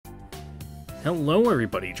Hello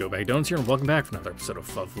everybody, Joe Bagdones here, and welcome back for another episode of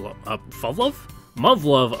Muv-Love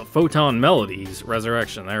Photonmelodies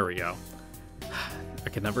Resurrection. There we go. I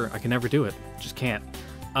can never do it. Just can't.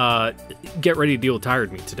 Get ready to deal with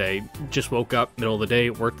tired me today. Just woke up, middle of the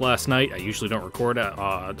day, worked last night. I usually don't record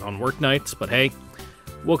on work nights, but hey,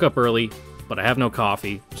 woke up early, but I have no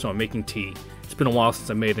coffee, so I'm making tea. It's been a while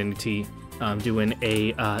since I made any tea. I'm doing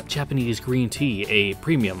a Japanese green tea, a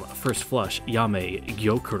premium first flush Yame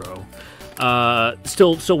Gyokuro.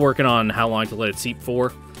 Still working on how long to let it seep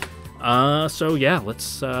for. So yeah,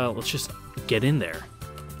 let's just get in there.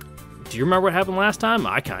 Do you remember what happened last time?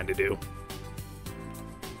 I kinda do.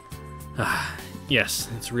 Yes,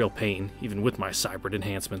 it's real pain, even with my cybrid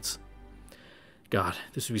enhancements. God,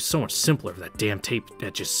 this would be so much simpler if that damn tape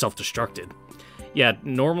had just self-destructed. Yeah,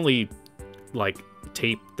 normally, like,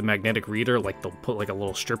 tape the magnetic reader, like, they'll put, like, a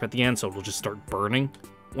little strip at the end so it'll just start burning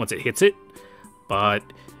once it hits it. But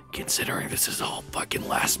considering this is all fucking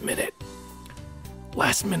last minute,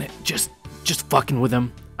 just fucking with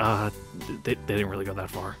them, they didn't really go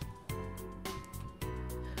that far.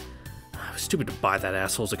 I was stupid to buy that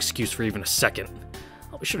asshole's excuse for even a second.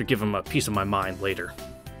 I'll be sure to give him a piece of my mind later.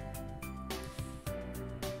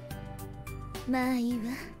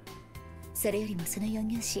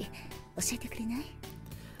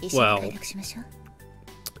 Well,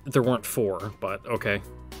 there weren't four, but okay.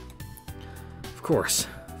 Of course,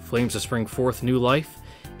 flames that spring forth new life,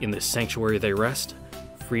 in this sanctuary they rest,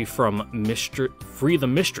 free the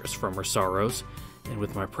mistress from her sorrows, and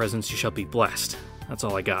with my presence you shall be blessed. That's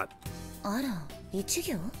all I got.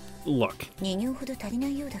 Look.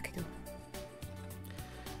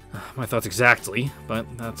 My thoughts exactly, but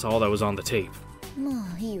that's all that was on the tape.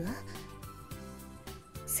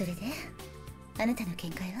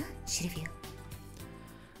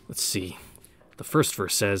 Let's see. The first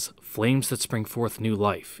verse says, flames that spring forth new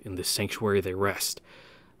life, in this sanctuary they rest.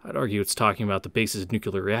 I'd argue it's talking about the base's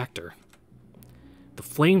nuclear reactor. The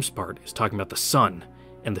flames part is talking about the sun,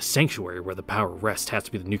 and the sanctuary where the power rests has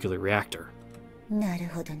to be the nuclear reactor.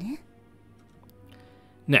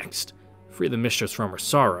 Next, free the mistress from her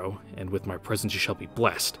sorrow, and with my presence you shall be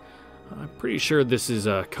blessed. I'm pretty sure this is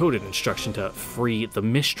a coded instruction to free the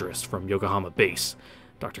mistress from Yokohama base,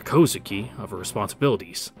 Dr. Kozuki, of her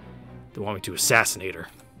responsibilities. They want me to assassinate her.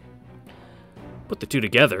 Put the two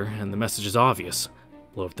together, and the message is obvious.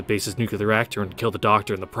 Blow up the base's nuclear reactor and kill the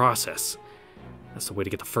doctor in the process. That's the way to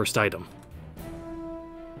get the first item.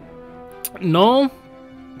 No,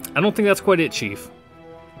 I don't think that's quite it, Chief.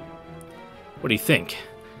 What do you think?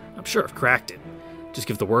 I'm sure I've cracked it. Just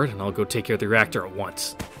give the word, and I'll go take care of the reactor at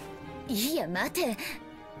once.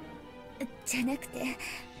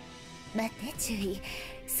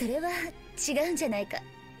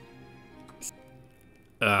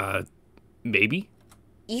 Maybe?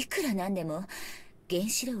 いくらなんでも原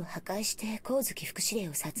子炉を破壊して光月副司令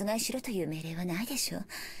を殺害しろという命令はないでしょ。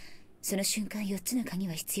その瞬間4つの鍵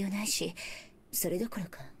は必要ないし、それどころ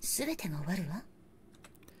か全てが終わる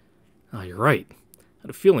わ。You're right. I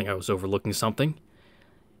had a feeling I was overlooking something.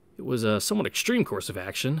 It was a somewhat extreme course of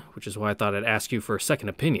action, which is why I thought I'd ask you for a second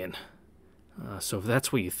opinion. So if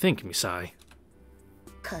that's what you think, Misai.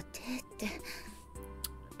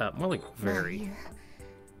 More like very.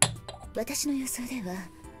 私の予想では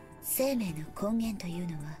生命の根源という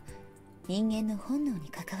のは人間の本能に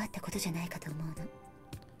関わったことじゃないかと思うの。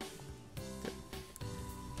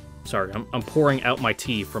Sorry, I'm pouring out my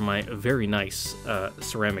tea from my very nice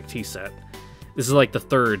ceramic tea set. This is like the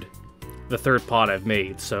third pot I've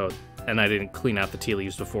made, so, and I didn't clean out the tea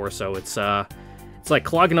leaves before, so it's like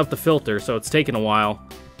clogging up the filter, so it's taken a while.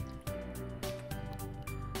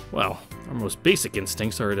 Well, our most basic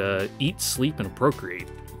instincts are to eat, sleep, and procreate.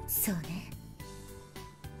 そうね。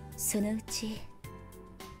そのうち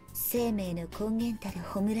生命の根源たる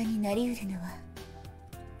ホムラになりうるのは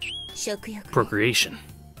食欲。Procreation.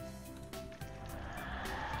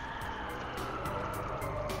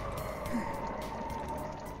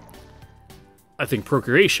 I think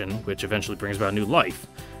procreation, which eventually brings about new life,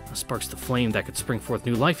 sparks the flame that could spring forth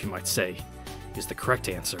new life, you might say, is the correct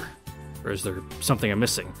answer. Or is there something I'm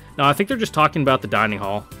missing? No, I think they're just talking about the dining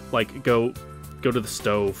hall. Like, go to the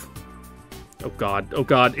stove. Oh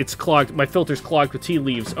god, it's clogged. My filter's clogged with tea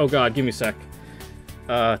leaves. Oh god, give me a sec.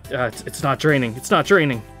 It's not draining. It's not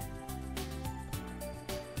draining.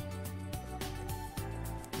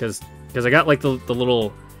 Because I got like the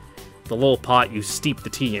little pot you steep the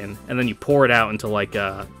tea in, and then you pour it out into like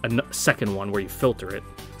a second one where you filter it.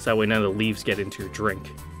 So that way none of the leaves get into your drink.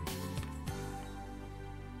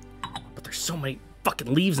 But there's so many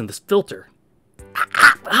fucking leaves in this filter.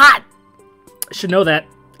 Hot! I should know that.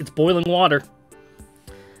 It's boiling water.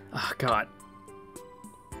 Oh, God.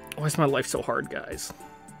 Why is my life so hard, guys?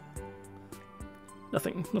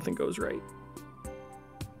 Nothing goes right.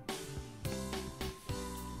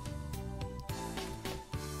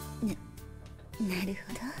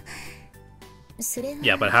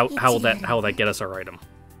 Yeah, but how will that get us our item?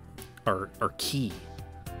 Our key.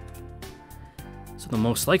 So the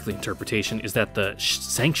most likely interpretation is that the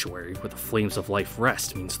sanctuary where the flames of life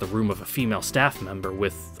rest means the room of a female staff member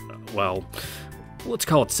with, well, let's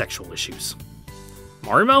call it sexual issues.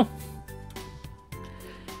 Marimo?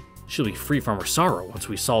 She'll be free from her sorrow once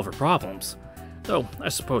we solve her problems. Though, I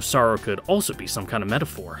suppose sorrow could also be some kind of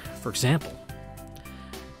metaphor. For example,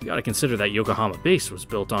 you gotta consider that Yokohama base was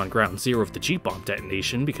built on ground zero of the G-bomb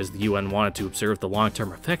detonation because the UN wanted to observe the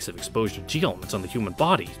long-term effects of exposure to G-elements on the human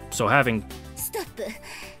body, so having... Stop!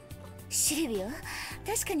 Shiribio,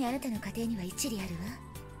 確かにあなたの家庭には一理あるわ。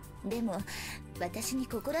でも、私に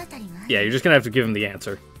心当たりがある。Yeah, you're just gonna have to give him the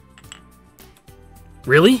answer.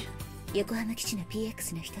 Really? 横浜基地の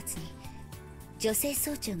PX の一つに女性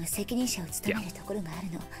総長が責任者を務めるところがある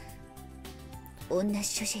の。女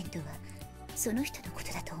主人とはその人のこ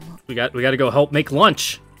とだと思う。We gotta go help make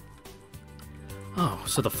lunch. Oh,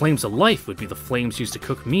 so the flames of life would be the flames used to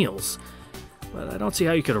cook meals. But I don't see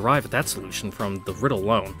how you could arrive at that solution from the riddle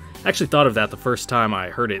alone. I actually thought of that the first time I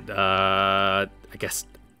heard it, I guess,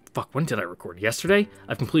 fuck, when did I record? Yesterday?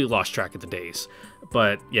 I've completely lost track of the days.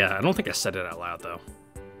 But yeah, I don't think I said it out loud though.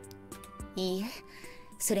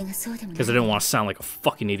 Because I didn't want to sound like a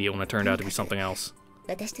fucking idiot when it turned out to be something else.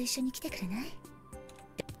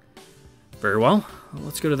 Very well.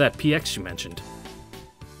 Let's go to that PX you mentioned.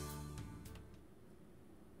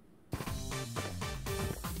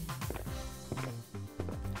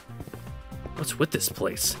 What's with this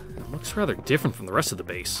place? It looks rather different from the rest of the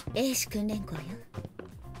base.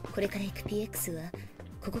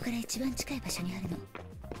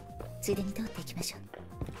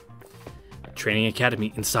 Training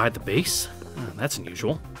academy inside the base? Oh, that's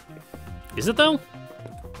unusual. Is it though?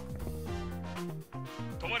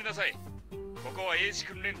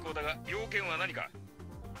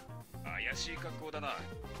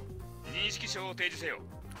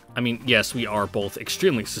 I mean, yes, we are both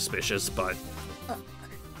extremely suspicious, but...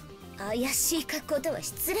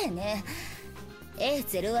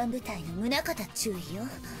 A01 部隊の宗像注意よ。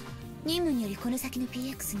任務によりこの先の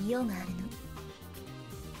PX に用があるの。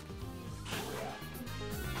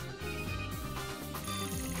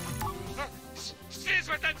失礼し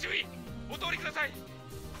ました。注意。お通りください。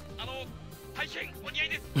大変お似合い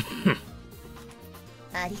です。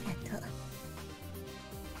ありがとう。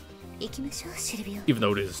行きましょう、シルビオ。 Even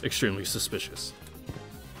though it is extremely suspicious.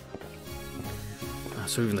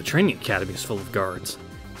 So even the training academy is full of guards.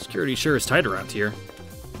 Security sure is tight around here.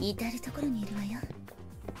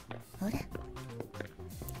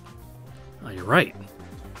 Oh, you're right.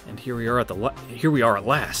 And here we are at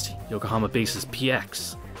last. Yokohama base's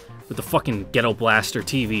PX, with the fucking ghetto blaster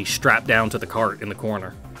TV strapped down to the cart in the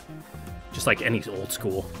corner, just like any old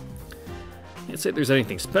school. Can't say there's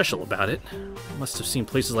anything special about it. I must have seen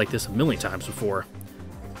places like this a million times before.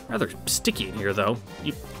 Rather sticky in here, though.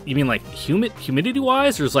 You mean like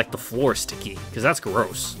humidity-wise, or is like the floor sticky? Because that's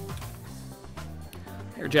gross.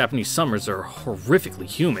 Our Japanese summers are horrifically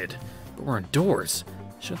humid, but we're indoors.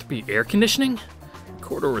 Shouldn't there be air conditioning? The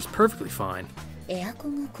corridor is perfectly fine.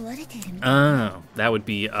 Oh, that would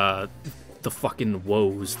be the fucking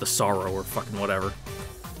woes, the sorrow, or fucking whatever.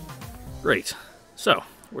 Great. So,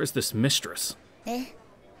 where's this mistress? Hey.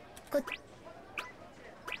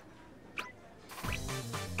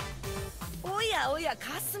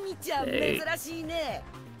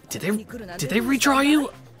 Did they redraw you?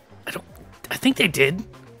 I think they did.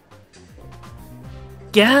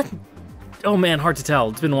 Yeah? Oh man, hard to tell.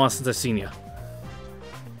 It's been a while since I've seen you.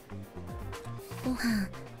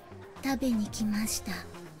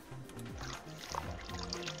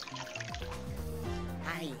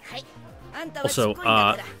 Also,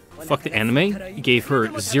 fuck the anime. You gave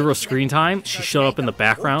her 0 screen time. She showed up in the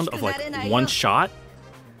background of like 1 shot.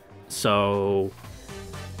 So,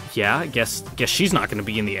 yeah, I guess she's not gonna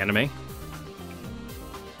be in the anime.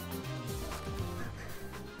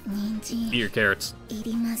 Eat your carrots.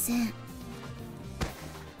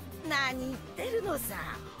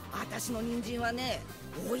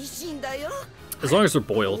 As long as they're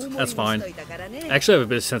boiled, that's fine. I actually have a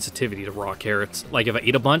bit of sensitivity to raw carrots. Like if I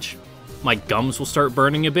eat a bunch, my gums will start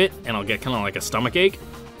burning a bit and I'll get kind of like a stomach ache.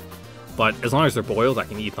 But as long as they're boiled, I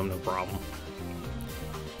can eat them no problem.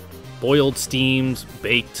 Boiled, steamed,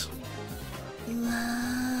 baked.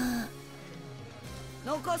 I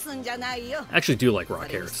actually do like raw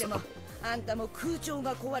carrots though.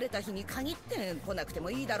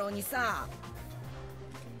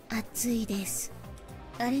 暑いです。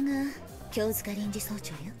あれが京塚臨時総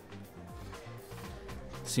長よ。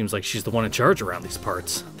 Seems like she's the one in charge around these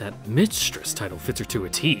parts. That mistress title fits her to a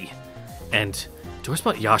T. And do I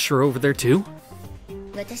spot Yashiro over there too?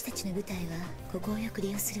 私たちの部隊はここをよく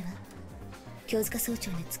利用するわ。京塚総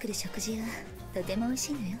長の作る食事はとても美味し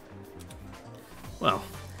いのよ。 Well,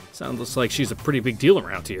 sounds like she's a pretty big deal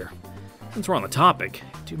around here. Since we're on the topic,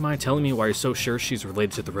 do you mind telling me why you're so sure she's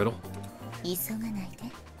related to the riddle? 急がない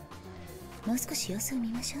で。もう少し様子を見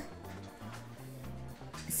ましょう。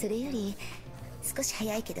それより少し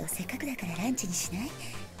早いけどせっかくだからランチにしない？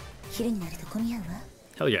昼になると混み合うわ。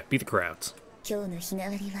 Hell yeah, beat the crowds. 今日の日替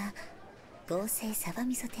わりは合成サバ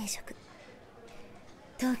味噌定食。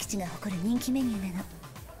東吉が誇る人気メニューなの。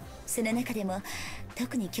その中でも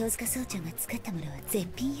特に京塚総長が作ったものは絶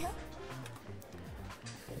品よ。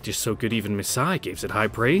 Just so good even Misai gives it high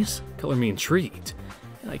praise? Color me intrigued.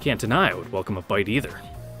 And I can't deny I would welcome a bite either.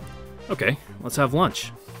 Okay, let's have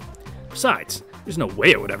lunch. Besides, there's no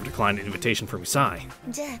way I would ever decline an invitation from Misai.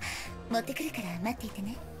 じゃあ持ってくるから待っていて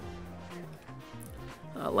ね。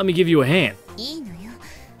Let me give you a hand. いいのよ。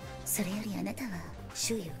それよりあなたは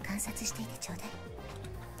周囲を観察していてちょうだい。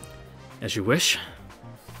 As you wish.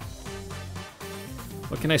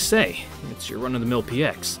 What can I say? It's your run-of-the-mill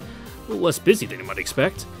PX. A little less busy than you might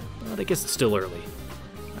expect, but I guess it's still early.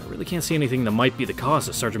 I really can't see anything that might be the cause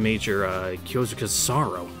of Sergeant Major Kyozuka's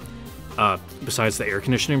sorrow. Besides the air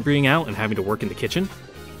conditioning being out and having to work in the kitchen.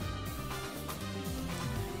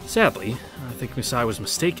 Sadly, I think Misai was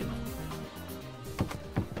mistaken.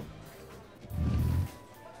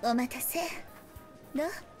 お待たせ。どう？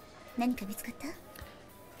何か見つかった？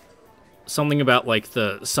 Something about, like,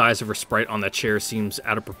 the size of her sprite on that chair seems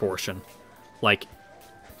out of proportion. Like,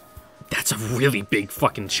 that's a really big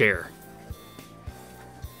fucking chair.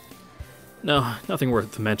 No, nothing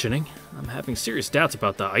worth mentioning. I'm having serious doubts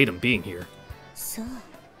about the item being here. そう。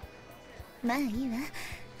まあいいわ。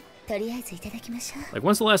とりあえずいただきましょう。 Like,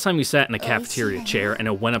 when's the last time you sat in a cafeteria chair and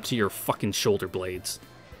it went up to your fucking shoulder blades?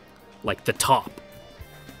 Like, the top.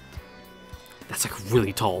 That's like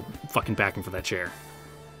really tall fucking backing for that chair.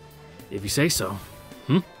 If you say so.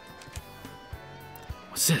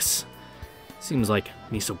 What's this? Seems like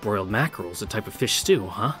miso broiled mackerel is a type of fish stew,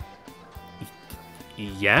 huh?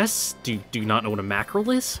 Yes? Do you not know what a mackerel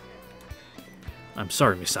is? I'm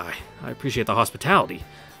sorry, Misai. I appreciate the hospitality,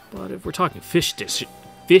 but if we're talking fish dishes,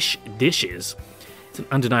 it's an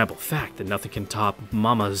undeniable fact that nothing can top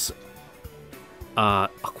Mama's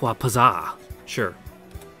aquapazza. Sure.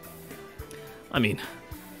 I mean,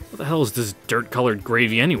 what the hell is this dirt-colored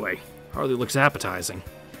gravy anyway? Hardly looks appetizing.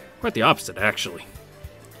 Quite the opposite, actually.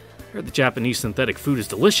 I heard the Japanese synthetic food is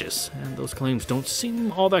delicious, and those claims don't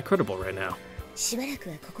seem all that credible right now. しばらく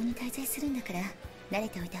はここに滞在するんだから慣れ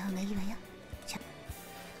ておいた方がいいわよ。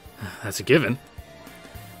That's a given.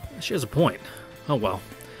 She has a point. Oh well.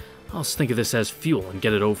 I'll just think of this as fuel and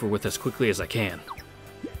get it over with as quickly as I can.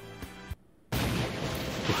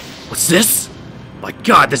 What's this? My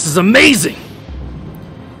god, this is amazing!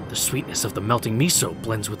 The sweetness of the melting miso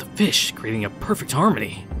blends with the fish, creating a perfect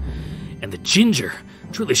harmony. And the ginger,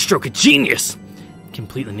 truly a stroke of genius,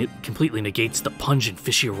 completely negates the pungent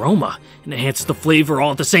fishy aroma and enhances the flavor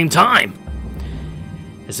all at the same time.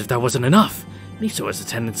 As if that wasn't enough, miso has a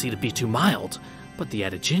tendency to be too mild, but the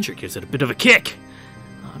added ginger gives it a bit of a kick.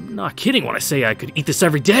 I'm not kidding when I say I could eat this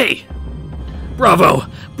every day. Bravo!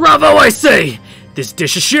 Bravo, I say! This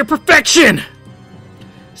dish is sheer perfection!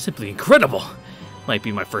 Simply incredible. Might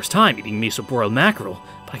be my first time eating miso broiled mackerel,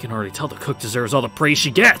 but I can already tell the cook deserves all the praise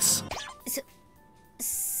she gets.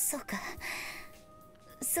 そうか。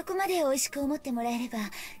そこまで美味しく思ってもらえれば、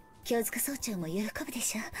京塚総長も喜ぶで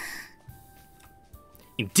しょ。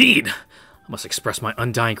Indeed! I must express my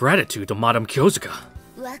undying gratitude to Madame Kyozuka.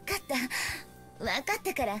 わかっ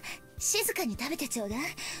たから、静かに食べてちょうだい。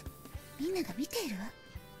みんなが見ている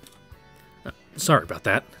わ。Sorry about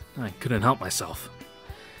that. I couldn't help myself.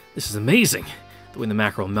 This is amazing. The way the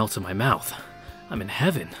mackerel melts in my mouth. I'm in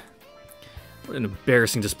heaven. What an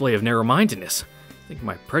embarrassing display of narrow-mindedness. I think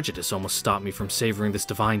my prejudice almost stopped me from savoring this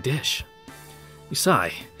divine dish.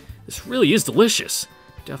 Misai, this really is delicious.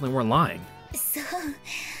 You definitely weren't lying. そう。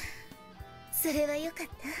それはよかっ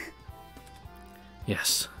た。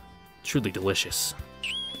Yes, truly delicious.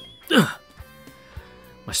 Ugh.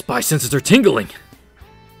 My spy senses are tingling.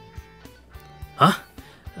 Huh?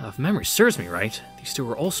 If memory serves me right, these two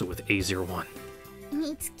were also with A01.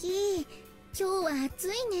 みつき、今日は暑い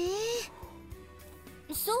ね。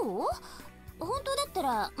そう？本当だった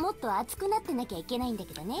らもっと暑くなってなきゃいけないんだ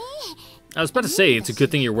けどね。I was about to say it's a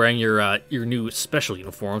good thing you're wearing your new special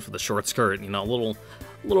uniforms with a short skirt. You know, a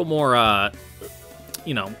little more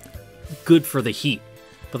you know, good for the heat.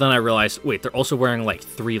 But then I realized, wait, they're also wearing like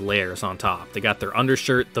 3 layers on top. They got their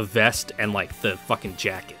undershirt, the vest, and like the fucking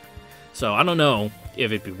jacket. So I don't know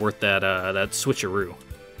if it'd be worth that that switcheroo.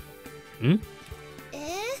 Hmm?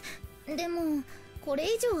 でもこれ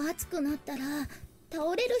以上暑くなったら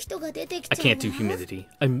倒れる人が出てきちゃうわ。 I can't do humidity.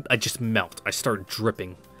 I just melt. I start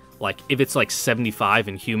dripping. Like if it's like 75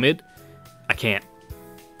 and humid, I can't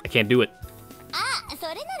do it. あ、そ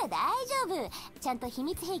れなら大丈夫。ちゃんと秘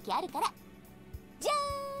密兵器あるから。じゃ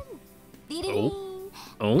ーん。ディリリン。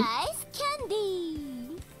Oh? アイスキャンディ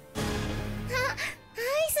ー。ア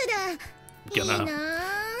イスだ。いいな。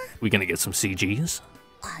We gonna get some CGs?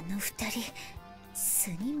 あの二人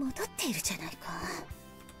素に戻っているじゃないか。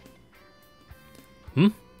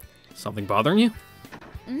Hmm? Something bothering you?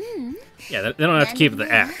 Yeah, they don't have to keep the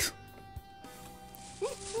act.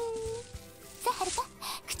 さあ、はるか、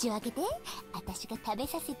口を開けて。私が食べ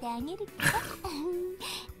させてあげるから。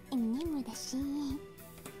任務だし。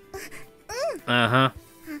Uh-huh.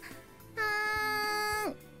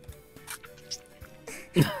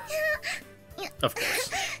 Of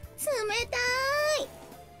course. 冷たい。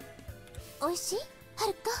おいしい？は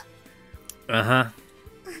るか。Uh-huh.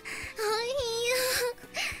 おいし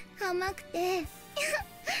いよ。甘くて。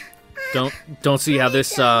Don't see how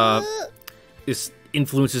this this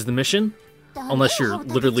influences the mission? Unless you're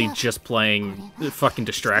literally just playing fucking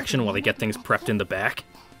distraction while they get things prepped in the back.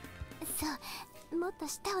 そう、もっと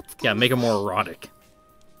舌を使う。 Yeah, make it more erotic.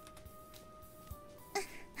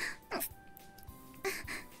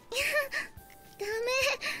 ダメ。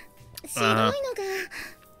白いのが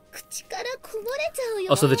口からこぼれちゃう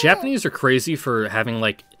よ。 Also, the Japanese are crazy for having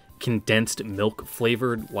like condensed milk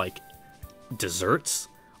flavored like desserts.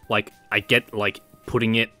 Like I get like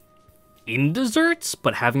putting it in desserts,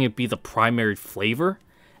 but having it be the primary flavor?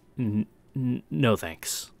 No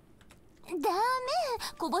thanks. ダメ。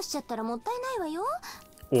こぼしちゃったらもったいないわよ。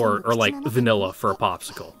 Or like vanilla for a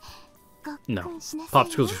popsicle. No,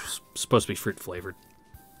 popsicles are supposed to be fruit flavored.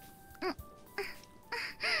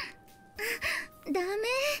 ダメ。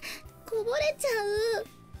こぼれちゃう。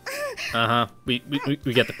 Uh-huh. We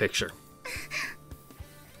get the picture.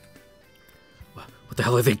 What the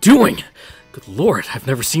hell are they doing? Good lord, I've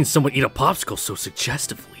never seen someone eat a popsicle so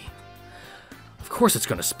suggestively. Of course it's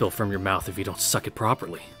gonna spill from your mouth if you don't suck it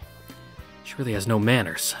properly. She really has no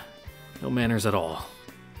manners. No manners at all.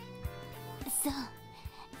 そう。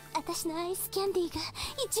私のアイスキャンディーが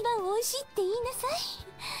一番美味しいって言いなさ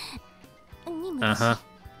い。任務だし。Uh-huh.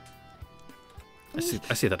 I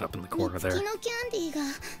see that up in the corner 月 there. のキャンディーが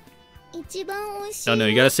一番美味しい。 No,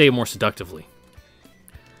 you gotta say it more seductively.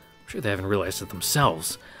 I'm sure they haven't realized it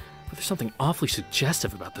themselves, but there's something awfully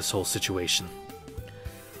suggestive about this whole situation.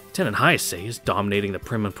 Lieutenant Hayase is dominating the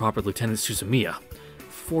prim and proper Lieutenant Suzumiya,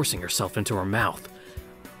 forcing herself into her mouth,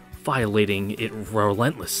 violating it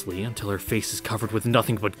relentlessly until her face is covered with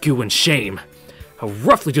nothing but goo and shame. How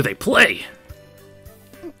roughly do they play?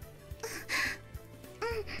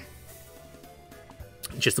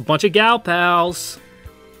 Just a bunch of gal pals.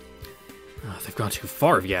 Oh, they've gone too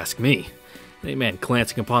far if you ask me. Any man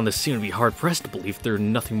glancing upon this scene would be hard-pressed to believe they're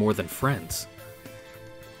nothing more than friends.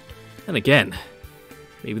 And again,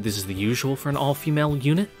 maybe this is the usual for an all-female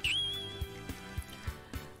unit?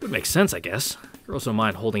 Would make sense, I guess. Girls don't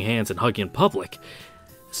mind holding hands and hugging in public.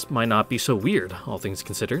 This might not be so weird, all things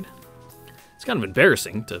considered. It's kind of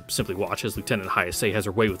embarrassing to simply watch as Lieutenant Hayase has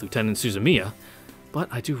her way with Lieutenant Suzumiya, but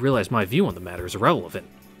I do realize my view on the matter is irrelevant.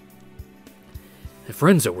 If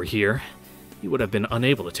Renzo were here, he would have been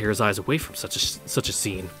unable to tear his eyes away from such a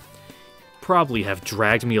scene. Probably have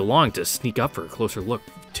dragged me along to sneak up for a closer look,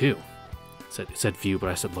 too. Said view, but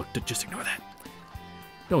I said look, just ignore that.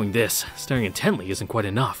 Knowing this, staring intently isn't quite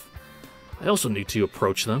enough. I also need to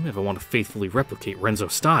approach them if I want to faithfully replicate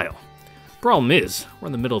Renzo's style. Problem is, we're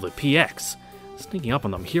in the middle of the PX. Sneaking up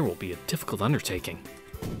on them here will be a difficult undertaking.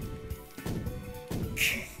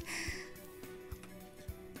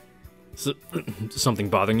 Something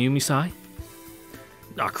bothering you, Misai?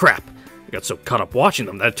 Aw, crap. I got so caught up watching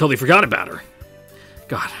them that I totally forgot about her.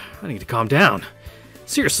 God, I need to calm down.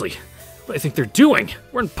 Seriously, what do I think they're doing?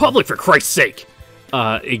 We're in public, for Christ's sake!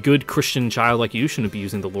 A good Christian child like you shouldn't be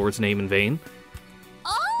using the Lord's name in vain.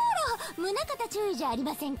 あら、宗像注意じゃあり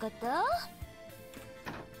ませんかと。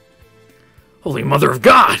 Holy Mother of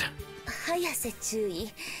God! 早瀬注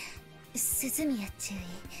意。鈴宮注意。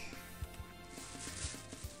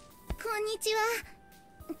こんにちは。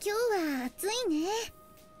今日は暑いね。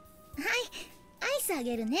はい、アイスあ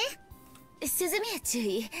げるね。鈴宮注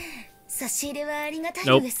意。差し入れはありがたい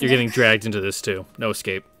の Nope, です you're ね。 getting dragged into this too. No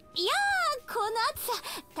escape. いやー、この暑さ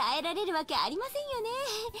耐えられるわけありませんよね。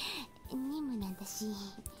任務なんだし。し。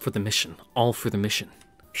 For the mission. All for the mission.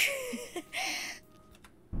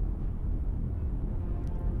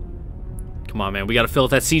 Come on, man. We gotta fill out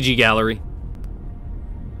that CG gallery.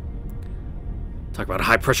 Talk about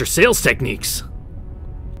high-pressure sales techniques.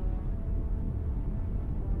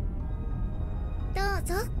 どう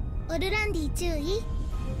ぞ、オルランディ注意。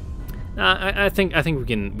 I think we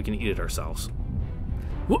can eat it ourselves.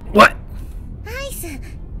 What? アイス、今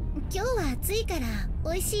日は暑いから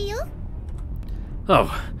美味しいよ。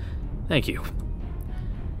 Oh, thank you.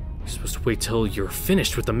 You're supposed to wait till you're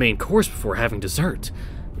finished with the main course before having dessert.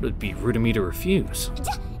 It would be rude of me to refuse.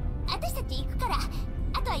 じゃあ、私たち行くから、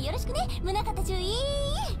あとはよろしくね、宗方注意。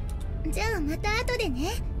じゃあまた後で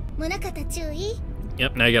ね、宗方注意。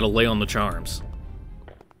 Yep, now you gotta lay on the charms.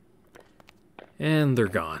 And they're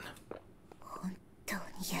gone. 本当に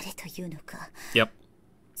やれというのか。 Yep.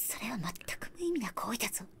 それは全く無意味な行為だ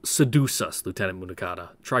ぞ。 Seduce us, Lieutenant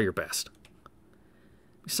Munakata. Try your best.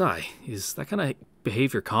 Misai, is that kind of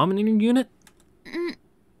behavior common in your unit?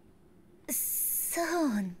 そ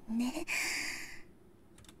うね。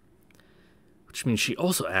 Which means she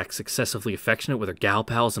also acts excessively affectionate with her gal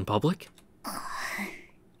pals in public?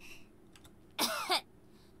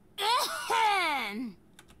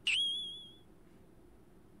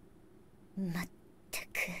 全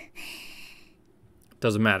く。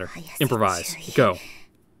 Doesn't matter. Improvise. Go.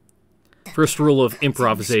 First rule of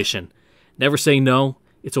improvisation. Never say no.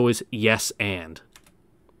 It's always yes and.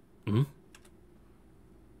 Hmm?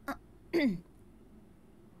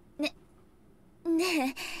 ね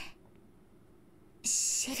え、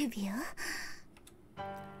シルビオ。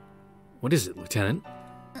 What is it, Lieutenant?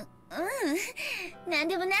 なん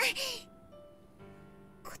でもない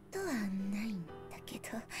ことはないんだけど。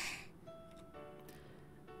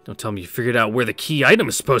 Don't tell me you figured out where the key item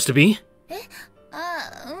is supposed to be.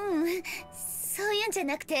 あ、うん、そういうんじゃ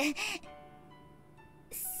なくて、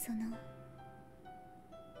その。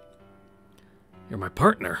 You're my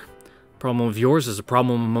partner. Problem of yours is a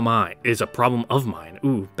problem of mine.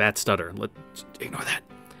 Ooh, bad stutter. Let's ignore that.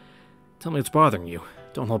 Tell me what's bothering you.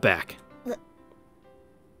 Don't hold back. わ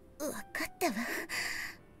かったわ。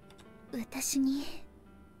私に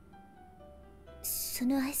そ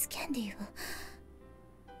のアイスキャンディーを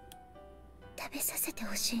食べさせて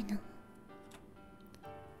ほしいの。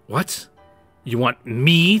 What? You want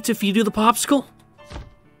me to feed you the popsicle?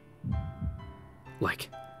 Like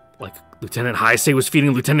Lieutenant Hayase was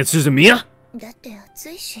feeding Lieutenant Suzumiya? だって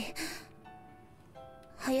暑いし、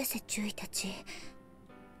早瀬注意たち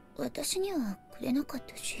私にはくれなかっ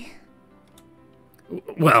たし。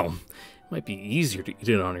 Well, it might be easier to eat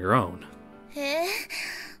it on your own. え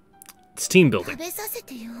ー、 It's team building. 食べさせ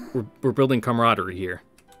てよ。 We're building camaraderie here.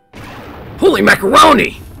 Holy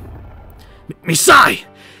macaroni! Misai!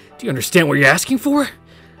 Do you understand what you're asking for?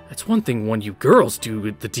 That's one thing when you girls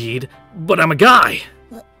do the deed, but I'm a guy.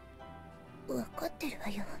 わかってるわ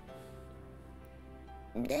よ。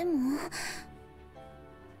でも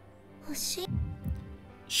欲しい。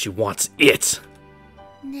 She wants it.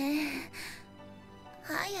 ねえ、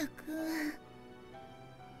早く。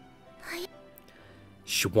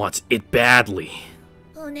 She wants it badly.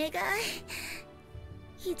 お願い。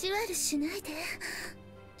意地悪しないで。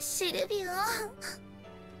シルビオ。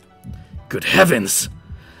 Good heavens!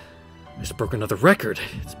 I just broke another record.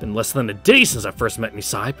 It's been less than a day since I first met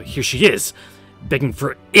Misai, but here she is, begging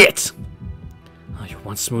for it! Oh, you're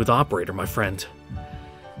one smooth operator, my friend.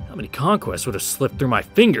 How many conquests would have slipped through my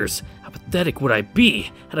fingers? How pathetic would I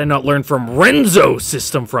be had I not learned from Renzo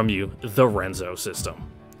system from you, the Renzo system?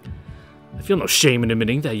 I feel no shame in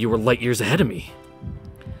admitting that you were light years ahead of me.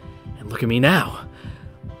 And look at me now.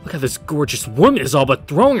 Look how this gorgeous woman is all but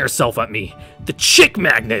throwing herself at me. The chick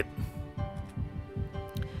magnet!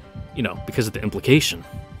 You know, because of the implication.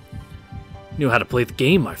 You know how to play the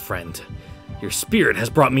game, my friend. Your spirit has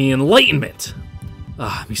brought me enlightenment.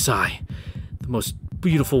 Ah, Misai, the most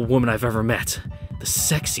beautiful woman I've ever met. The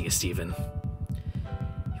sexiest, even.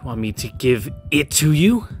 You want me to give it to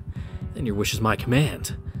you? Then your wish is my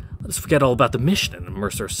command. Let us forget all about the mission and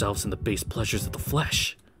immerse ourselves in the base pleasures of the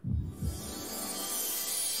flesh.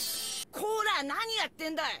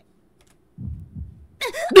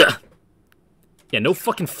 Yeah, no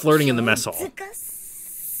fucking flirting in the mess hall.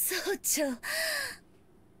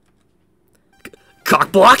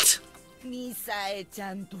 Cock blocked? ミサエち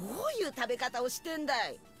ゃん、どういう食べ方をしてんだ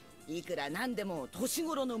い。いくらなんでも年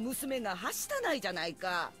頃の娘がはしたないじゃない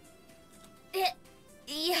か。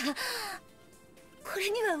いや、これ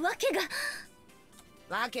には訳が。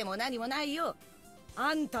訳も何もないよ。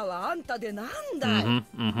あんたはあんたでなんだい。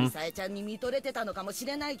ミサエちゃんに見とれてたのかもし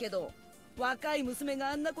れないけど、若い娘が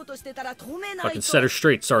あんなことしてたら止めない Fucking と set her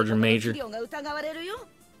straight, Sergeant 器 Major. 量が疑われるよ。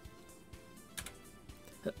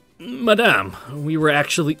 Madame, we were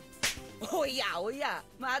actually... おやおや、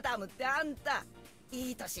マダムってあんた、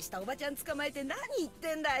いい年したおばちゃん捕まえて何言っ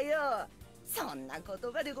てんだよ。そんな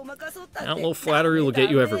言葉でごまかそうったって。 A little flattery will get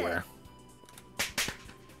you everywhere.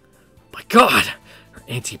 My god! Her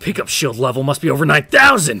anti-pickup shield level must be over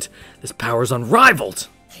 9,000! This power is unrivaled!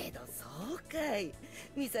 けどそうかい。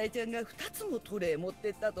ミサイちゃんが2つもトレイ持って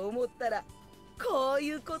ったと思ったら、こう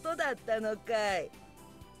いうことだったのかい。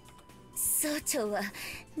総長は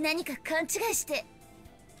何か勘違いして。へ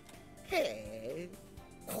え、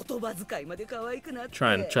言葉遣いまで可愛くなって。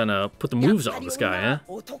Trying to put the moves on this guy, huh?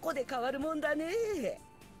 男で変わるもんだね。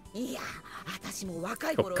いや、私も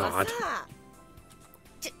若い頃はさ。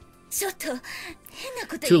ちょっと変な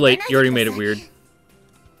こと Too 言わない late, で you already く made だ it さい。 weird.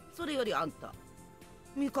 それよりあんた、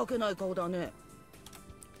見かけない顔だね。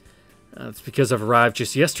It's because I've arrived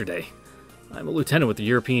just yesterday. I'm a lieutenant with the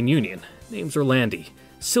European Union. Name's Orlandi.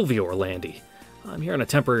 Silvio Orlandi. I'm here on a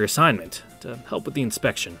temporary assignment to help with the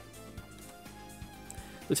inspection.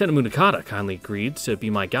 Lieutenant Munakata kindly agreed to be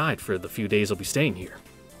my guide for the few days I'll be staying here.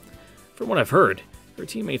 From what I've heard, her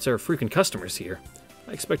teammates are frequent customers here.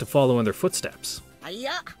 I expect to follow in their footsteps. い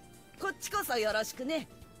や、こっちこそよろしくね。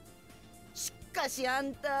しかしあ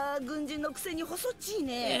んた、軍人のくせに細っちい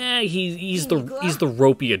ね。He's the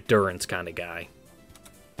ropey endurance kind of guy.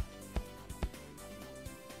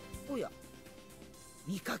 おや、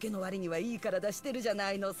見かけの割にはいい体してるじゃ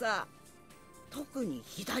ないのさ。特に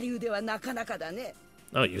左腕はなかなかだね。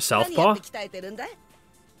 Oh, you 何やっ southpaw? て鍛えてるんだい?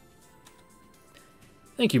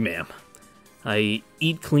 Thank you, ma'am. I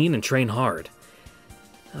eat clean and train hard.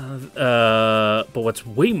 But what's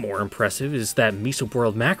way more impressive is that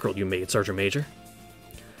miso-broiled mackerel you made, Sergeant Major.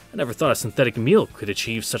 I never thought a synthetic meal could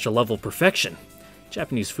achieve such a level of perfection.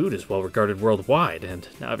 Japanese food is well regarded worldwide, and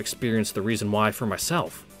now I've experienced the reason why for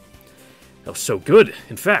myself. That was so good,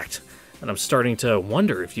 in fact, and I'm starting to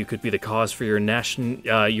wonder if you could be the cause for your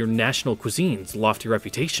national cuisine's lofty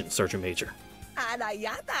reputation, Sergeant Major. あら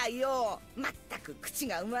やだよ。まったく口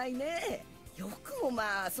がうまいね。よくも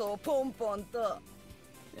まあそうポンポンと。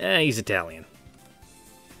He's Italian.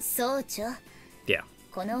 総長、 Yeah.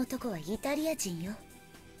 この男はイタリア人よ。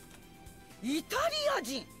イタリア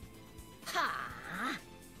人。は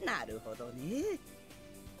あ、なるほどね。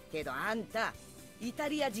けどあんた、イタ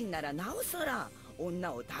リア人ならなおさら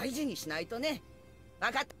女を大事にしないとね。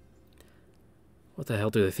わかった。 What the hell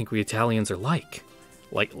do they think we Italians are like?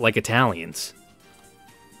 Like Italians.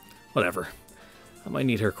 Whatever. I might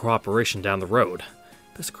need her cooperation down the road.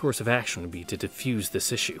 Best course of action would be to defuse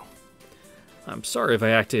this issue. I'm sorry if I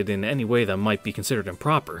acted in any way that might be considered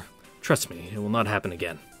improper. Trust me, it will not happen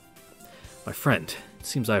again. My friend, it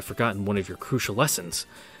seems I have forgotten one of your crucial lessons.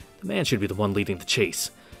 The man should be the one leading the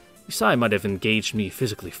chase. Usai might have engaged me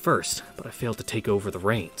physically first, but I failed to take over the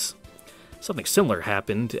reins. Something similar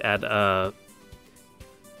happened at,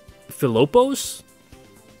 Filoppo's?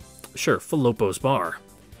 Sure, Filoppo's bar.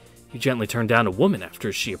 You gently turned down a woman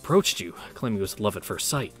after she approached you, claiming it was love at first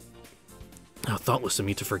sight. How thoughtless of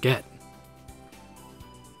me to forget.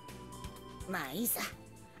 まあいいさ。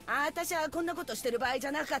私はこんなことしてる場合じ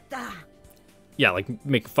ゃなかった。Yeah, like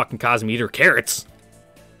make fucking Cosme eat her carrots.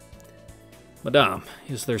 Madame,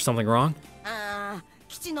 is there something wrong? ああ、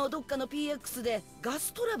基地のどっかの PX でガ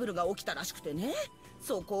ストラブルが起きたらしくてね。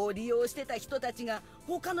そこを利用してた人たちが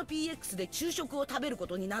他の PX で昼食を食べるこ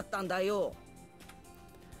とになったんだよ。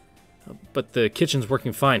But the kitchen's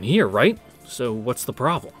working fine here, right? So what's the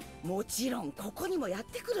problem? もちろんここにもやっ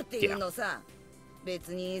てくるっていうのさ。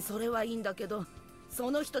別にそれはいいんだけど、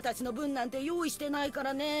その人たちの分なんて用意してないか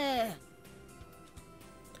らね。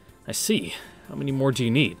I see. How many more do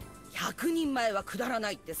you need? 100人前はくだら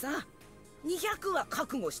ないってさ。200は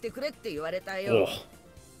覚悟してくれって言われたよ。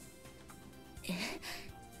Oh.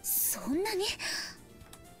 そんなに？ん？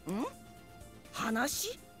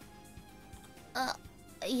話？あ、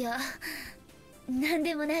いや、なん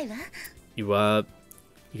でもないわ。You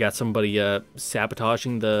got somebody,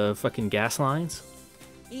 sabotaging the fucking gas lines?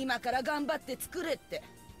 今から頑張って作れって。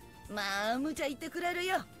まあ、無茶言ってくれる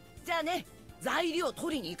よ。じゃあね、材料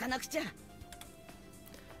取りに行かなくちゃ。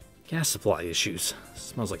Gas supply issues.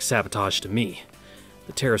 Smells like sabotage to me.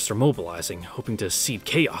 The terrorists are mobilizing, hoping to seed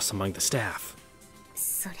chaos among the staff.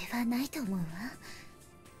 それはないと思うわ。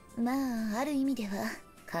まあ、ある意味では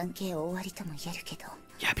関係終わりとも言えるけど。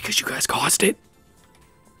Yeah, because you guys caused it.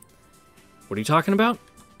 What are you talking about?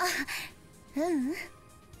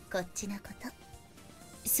 こっちのこと。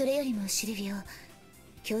それよりもシルビオ、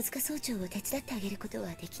京塚総長を手伝ってあげることは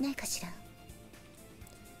できないかしら。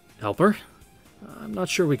Help her? I'm not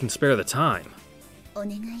sure we can spare the time. お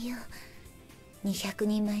願いよ。200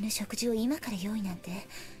人前の食事を今から用意なんて、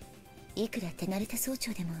いくら手慣れた総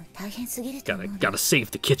長でも大変すぎると思うの。Gotta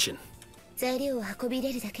save the kitchen. 材料を運び入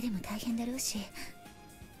れるだけでも大変だろうし。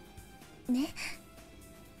ね、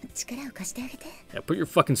力を貸してあげて。Yeah, put your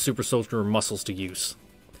fucking super soldier muscles to use.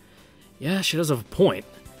 Yeah, she does have a point.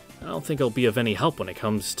 I don't think I'll be of any help when it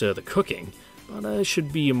comes to the cooking, but I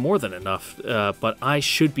should be more than enough.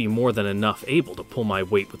 Able to pull my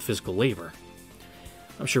weight with physical labor.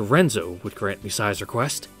 I'm sure Renzo would grant Misai's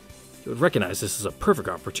request. He would recognize this as a perfect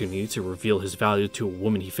opportunity to reveal his value to a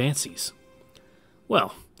woman he fancies.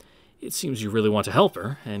 Well, it seems you really want to help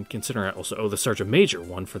her, and considering I also owe the Sergeant Major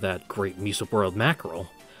one for that great miso-broiled mackerel,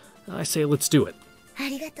 I say let's do it. あ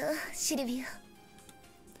りがとう、シルビオ。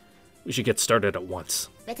We should get started at once.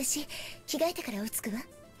 私、着替えてから追いつくわ。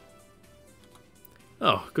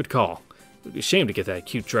Oh, good call. It would be a shame to get that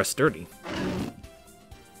cute dress dirty.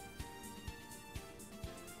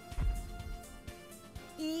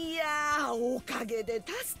 いやー、おかげで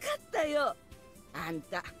助かったよ。あん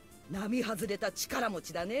た、並外れた力持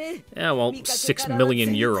ちだね。Yeah, well, 6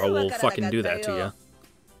 million euro will fucking do that to you.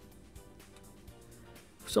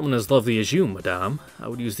 For someone as lovely as you, madame, I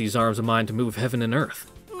would use these arms of mine to move heaven and earth.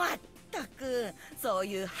 まったく、そう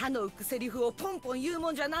いう歯の浮くセリフをポンポン言う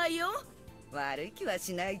もんじゃないよ。悪い気は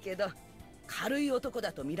しないけど、軽い男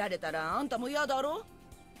だと見られたらあんたも嫌だろ。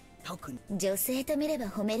特に女性と見れば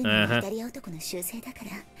褒めるのがイタリア男の習性だか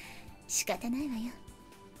ら、仕方ないわよ。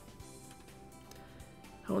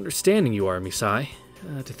How understanding you are, Misai.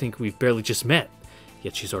 To think we've barely just met,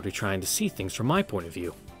 yet she's already trying to see things from my point of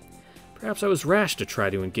view. Perhaps I was rash to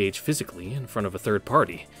try to engage physically in front of a third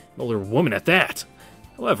party, an older woman at that.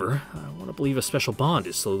 However, I want to believe a special bond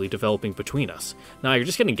is slowly developing between us. Nah, you're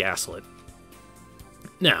just getting gaslit.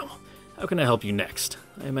 Now, how can I help you next?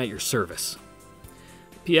 I am at your service.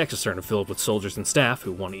 The PX is starting to fill up with soldiers and staff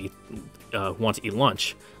who want to eat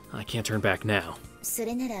lunch. I can't turn back now. そ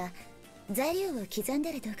れなら材料を刻ん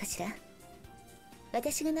だらどうかしら。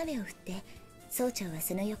私が鍋を振って、総長は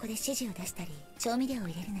その横で指示を出したり、調味料を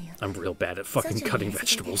入れるのよ。I'm real bad at fucking cutting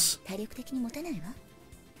vegetables. 体力的に持たないわ。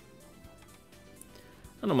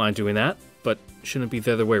I don't mind doing that, but shouldn't it be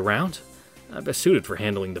the other way around? I'm best suited for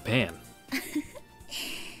handling the pan.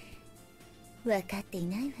 分かってい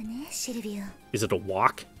ないわね、シルビオ。Is it a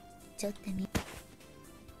walk? ちょっと見。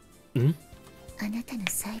ん？あなたの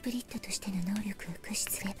サイブリッドとしての能力を駆使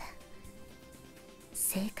すれば、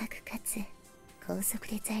正確かつ高速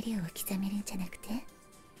で材料を刻めるんじゃなくて？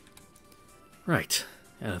 Right,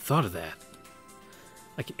 I hadn't thought of that.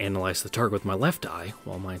 I can analyze the target with my left eye,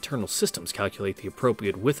 while my internal systems calculate the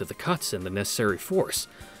appropriate width of the cuts and the necessary force.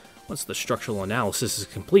 Once the structural analysis is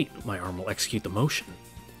complete, my arm will execute the motion.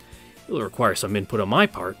 It will require some input on my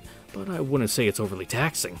part, but I wouldn't say it's overly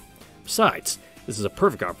taxing. Besides, this is a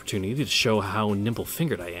perfect opportunity to show how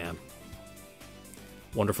nimble-fingered I am.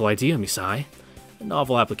 Wonderful idea, Misai. A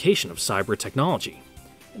novel application of cyber technology.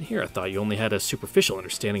 And here I thought you only had a superficial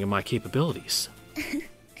understanding of my capabilities.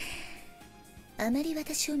 あまり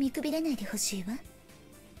私を見くびらないでほしいわ。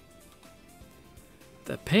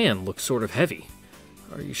That pan looks sort of heavy.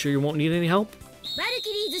 Are you sure you won't need any help? バルキ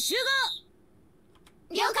リーズ集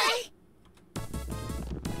合。了解。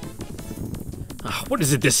What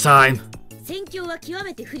is it this time? 戦況は極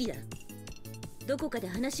めて不利だ。どこかで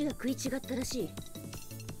話が食い違ったらしい。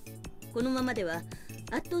このままでは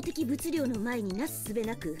圧倒的物量の前になすすべ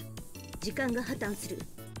なく時間が破綻する。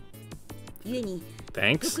故に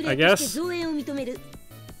Thanks, 特 I 例として guess. 増援を認める。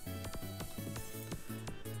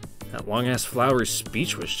That long-ass flowery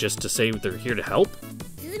speech was just to say they're here to help?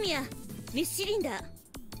 鈴宮、メスシリンダー、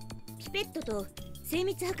ピペットと精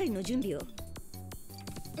密測りの準備を。了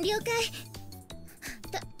解。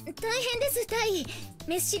大変です、大尉。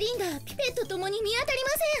メスシリンダー、ピペットともに見当たりま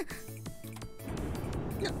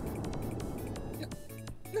せ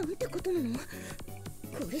ん。なんてことなの？こ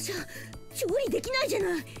れじゃ調理できないじゃ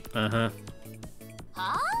ない。Uh-huh.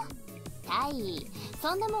 はあ？大尉、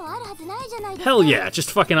そんなもんあるはずないじゃないですか。 Hell yeah,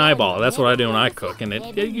 just fucking eyeball. That's what I do when I cook, and it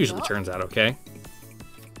usually turns out okay.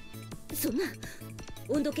 そんな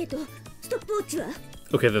温度計とストップウォッチは？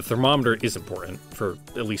 Okay, the thermometer is important for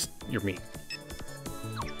at least your meat.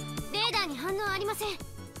 レーダーに反応ありません。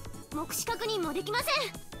目視確認もできませ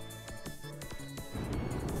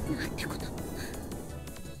ん。なんてこと。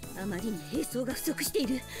あまりに兵装が不足してい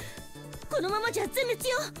る。このままじゃ全滅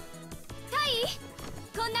よ。大尉、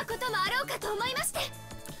こんなこともあろうかと思いまして。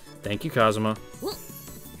Thank you, Kazuma. お、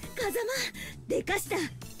風間、でかした。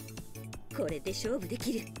これで勝負で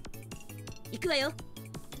きる。行くわよ。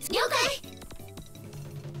了解。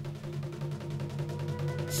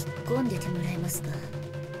引っ込んでてもらえますか。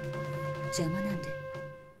邪魔なんで。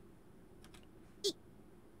一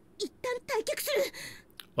旦退却する。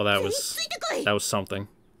 Well, that つ was いてこい。 that was something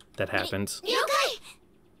that happened. 了解。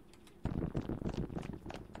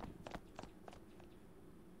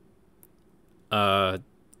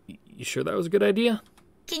You sure that was a good idea?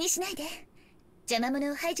 気にしないで。邪魔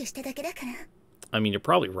者を排除しただけだから。I mean, you're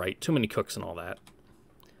probably right. Too many cooks and all that.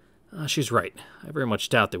 She's right. I very much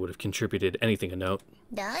doubt they would have contributed anything of note.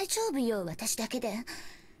 大丈夫よ、私だけで。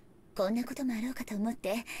こんなこともあろうかと思っ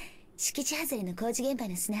て、敷地外れの工事現場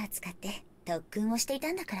の砂を使って特訓をしてい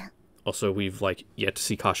たんだから。Also, we've, like, yet to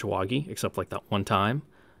see Kashiwagi, except, like, that one time.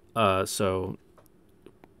 So...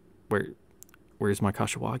 Where's my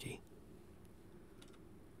Kashiwagi?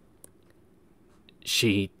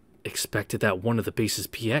 She expected that one of the base's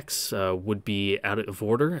PX would be out of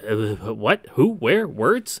order. What? Who? Where?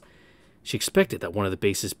 Words? She expected that one of the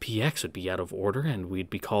base's PX would be out of order and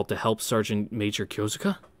we'd be called to help Sergeant Major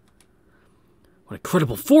Kyozuka? What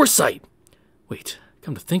incredible foresight! Wait,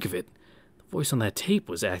 come to think of it, the voice on that tape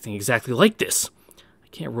was acting exactly like this. I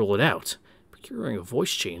can't rule it out. Procuring a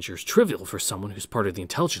voice changer is trivial for someone who's part of the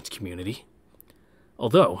intelligence community.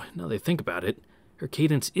 Although, now that I think about it, her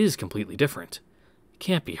cadence is completely different. It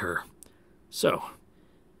can't be her. So,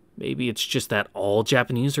 maybe it's just that all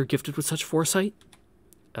Japanese are gifted with such foresight?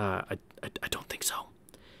 I don't think so.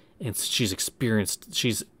 And she's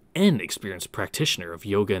an experienced practitioner of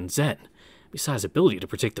yoga and Zen. Besides ability to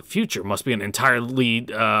predict the future, must be on another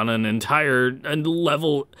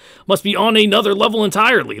level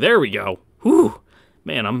entirely. There we go. Whew.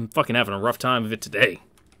 Man, I'm fucking having a rough time of it today.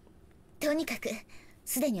 とにかく、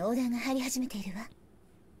すでにオーダーが入り始めているわ。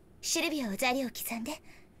シルビアを材料を刻んで、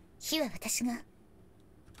火は私が。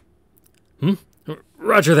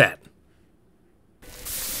Roger that.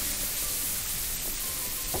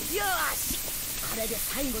 よし、これで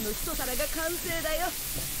最後の一皿が完成だよ。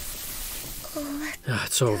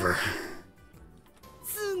It's over.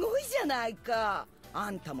 すごいじゃないか。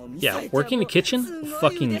あんたも見 Yeah, working in the kitchen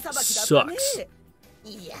fucking sucks.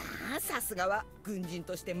 いやー、さすがは軍人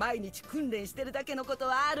として毎日訓練してるだけのこと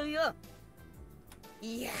はあるよ。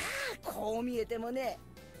いやー、こう見えてもね、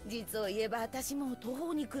実を言えば私も途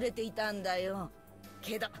方に暮れていたんだよ。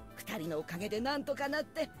けど二人のおかげでなんとかなっ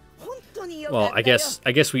て本当によかったよ。 Well,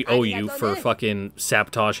 I guess we owe you for fucking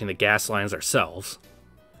sabotaging the gas lines ourselves.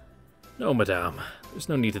 No, madame. There's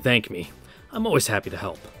no need to thank me. I'm always happy to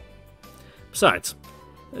help. Besides,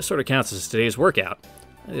 this sort of counts as today's workout.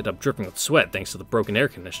 I ended up dripping with sweat thanks to the broken air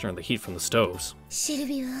conditioner and the heat from the stoves. シル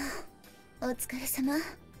ビア、お疲れ様。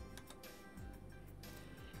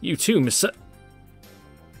You too, Miss...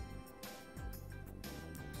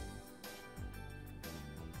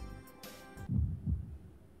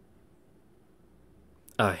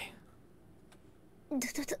 Aye. ど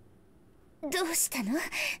うしたの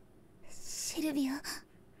シルビア。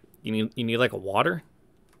You need like a water?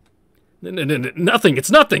 No, nothing,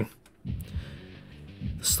 it's nothing!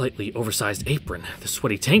 The slightly oversized apron, the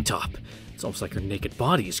sweaty tank top. It's almost like her naked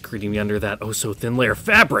body is greeting me under that oh-so-thin layer of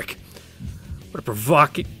fabric. What a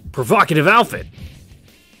provocative outfit!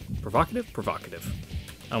 Provocative? Provocative.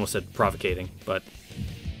 I almost said provocating, but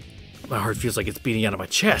my heart feels like it's beating out of my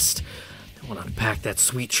chest. I want to unpack that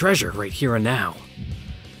sweet treasure right here and now.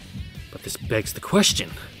 But this begs the question.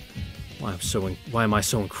 Why am I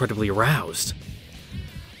so incredibly aroused?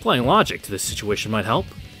 Applying logic to this situation might help.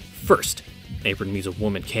 First, an apron means a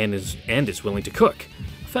woman can and is willing to cook,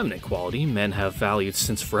 a feminine quality men have valued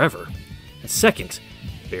since forever. And second,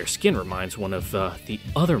 bare skin reminds one of the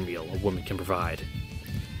other meal a woman can provide.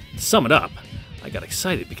 To sum it up, I got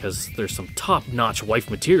excited because there's some top-notch wife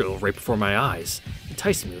material right before my eyes,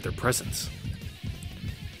 enticing me with their presence.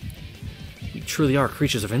 We truly are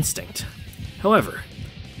creatures of instinct. However,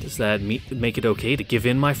 does that make it okay to give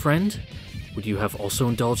in, my friend? Would you have also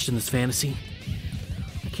indulged in this fantasy?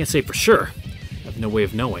 I can't say for sure. I have no way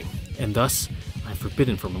of knowing, and thus, I am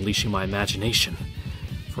forbidden from unleashing my imagination,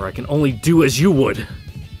 for I can only do as you would.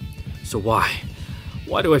 So why?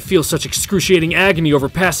 Why do I feel such excruciating agony over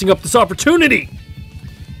passing up this opportunity?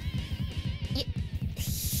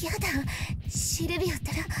 やだ、シルビアっ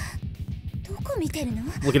たらどこ見てるの？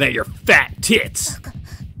 Looking at your fat tits.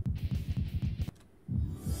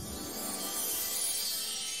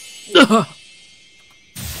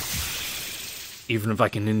 Even if I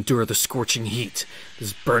can endure the scorching heat,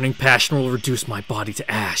 this burning passion will reduce my body to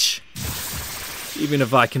ash. Even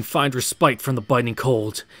if I can find respite from the biting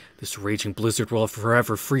cold, this raging blizzard will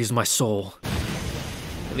forever freeze my soul.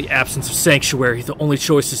 In the absence of sanctuary, the only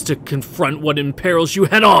choice is to confront what imperils you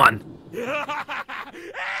head on.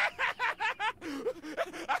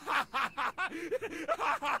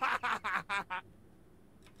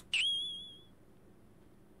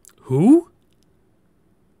 Who?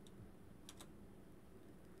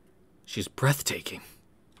 She's breathtaking.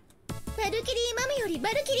 バルキリーマムよりバ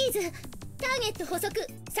ルキリーズターゲット捕捉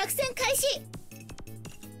作戦開始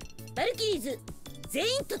バルキリーズ全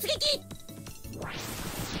員突撃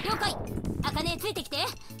了解アカネついてきて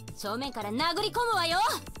正面から殴り込むわよ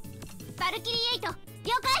バルキリー8了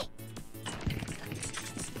解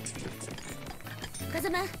風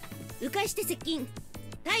間迂回して接近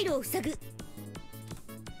退路を塞ぐ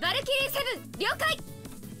バルキリー7了解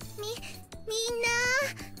みんな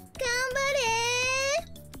頑張れ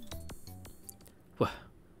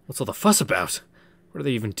What's all the fuss about? What are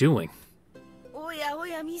they even doing? おやお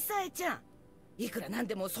やミサエちゃん、いくらなん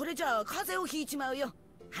でもそれじゃあ風邪をひいちまうよ。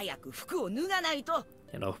早く服を脱がないと。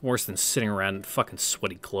You know, worse than sitting around in fucking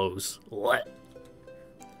sweaty clothes. What?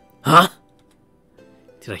 Huh?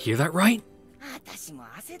 Did I hear that right? 私も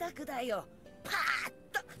汗だくだよ。パーッ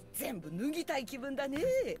と全部脱ぎたい気分だね。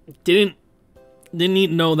Didn't need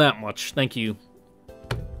to know that much. Thank you.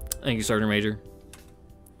 Thank you, Sergeant Major.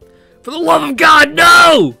 For the love of God,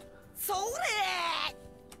 no! それ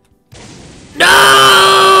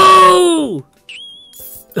No!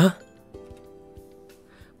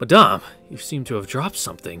 Madame, you seem to have dropped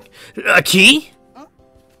something. A key?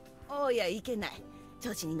 おやいけない。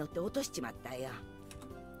調子に乗って落としちまったよ。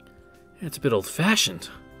It's a bit old-fashioned,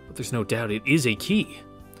 but there's no doubt it is a key.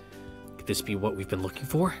 Could this be what we've been looking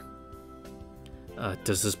for?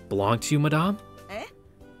 Does this belong to you, Madame? え？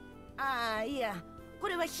ああ、いや、こ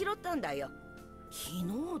れは拾ったんだよ。昨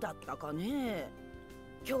日だったかね。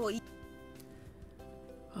今日。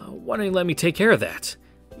Why don't you let me take care of that?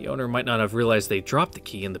 The owner might not have realized they dropped the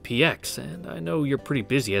key in the PX, and I know you're pretty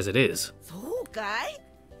busy as it is. そうかい？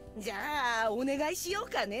じゃあお願いしよう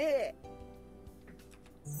かね。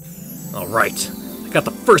All right, I got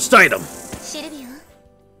the first item. シルビオ、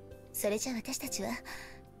それじゃあ私たちは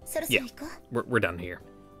そろそろ Yeah, 行こう。we're done here.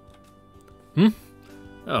 Hmm?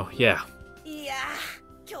 Oh, yeah. いや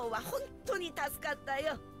ー、今日は本当に助かった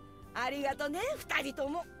よ。ありがとね、二人と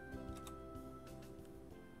も。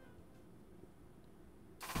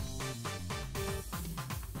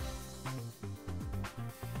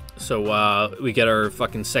So, we get our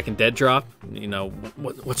fucking second dead drop. You know,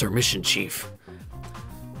 what's our mission, Chief?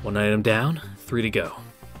 1 item down, 3 to go.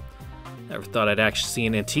 Never thought I'd actually see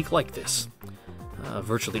an antique like this.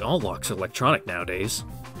 Virtually all locks are electronic nowadays.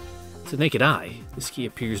 To the naked eye, this key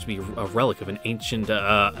appears to be a relic of an ancient,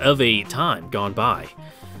 of a time gone by.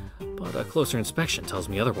 But a closer inspection tells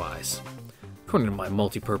me otherwise. According to my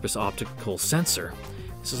multi-purpose optical sensor,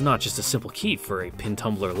 this is not just a simple key for a pin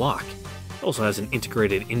tumbler lock. It also has an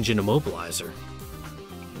integrated engine immobilizer.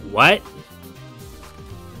 What?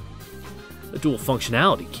 A dual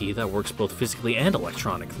functionality key that works both physically and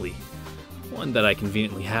electronically. One that I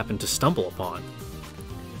conveniently happened to stumble upon.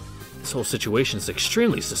 This whole situation is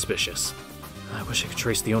extremely suspicious. I wish I could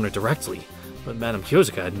trace the owner directly, but Madame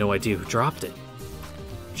Kyozuka had no idea who dropped it.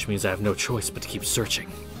 Which means I have no choice but to keep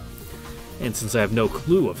searching. And since I have no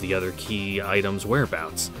clue of the other key item's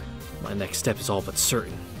whereabouts, my next step is all but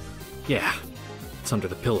certain. Yeah, it's under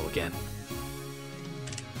the pillow again.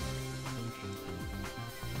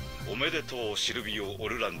 おめでとうシルビオ・オ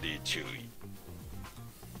ルランディ注意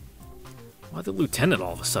Why the lieutenant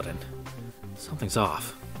all of a sudden? Something's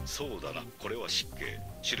off. そうだなこれは失敬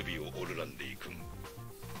シルビオ・オルランディ君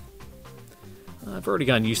I've already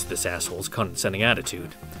gotten used to this asshole's condescending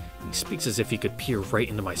attitude. He speaks as if he could peer right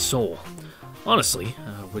into my soul. Honestly,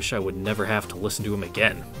 I wish I would never have to listen to him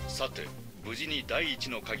again. さて無事に第一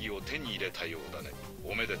の鍵を手に入れたようだね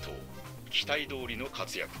おめでとう期待通りの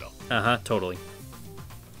活躍だ Totally.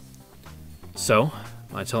 So,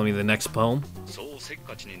 mind telling me the next poem? そうせっ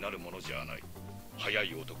かちになるものじゃない早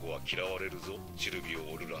い男は嫌われるぞシルビオ・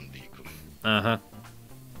オルランディ君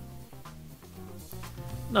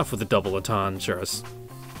Enough with the double entendres.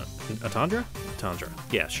 Entendre? Entendre.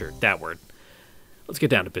 Yeah, sure, that word. Let's get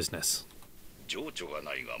down to business. 情緒が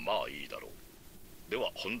ないがまあいいだろうでは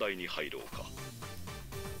本題に入ろうか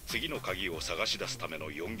次の鍵を探し出すための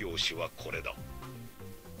4行詞はこれだ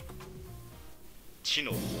地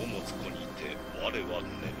の宝物庫にて我は眠る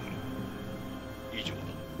以上だ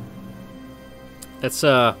That's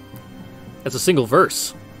a single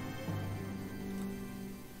verse.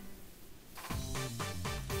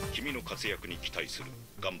 君の活躍に期待する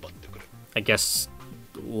頑張ってくれ I guess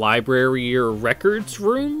library or records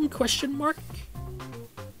room? Question mark?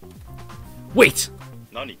 Wait!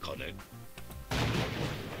 何かね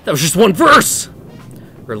That was just one verse!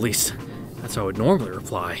 Or at least, that's how I would normally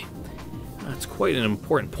reply. That's quite an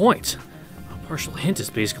important point. A partial hint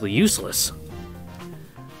is basically useless.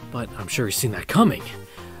 But I'm sure he's seen that coming.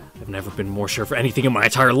 I've never been more sure of anything in my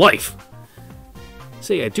entire life.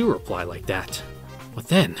 Say I do reply like that. What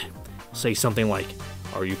then? Say something like,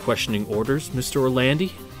 "Are you questioning orders, Mr.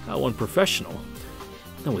 Orlandi? How unprofessional."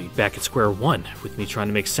 Then we'll be back at square one, with me trying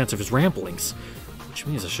to make sense of his ramblings. Which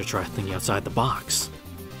means I should try thinking outside the box.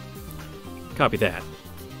 Copy that.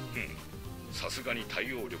 さすがに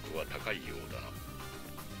対応力は高いようだな。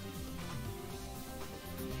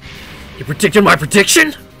 You predicted my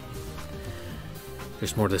prediction?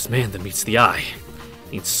 There's more to this man than meets the eye.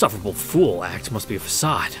 The insufferable fool act must be a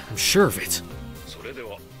facade. I'm sure of it. それで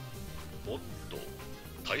は、おっと、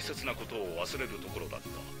大切なことを忘れるところだった。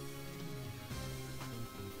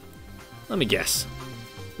 Let me guess.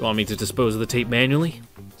 You want me to dispose of the tape manually?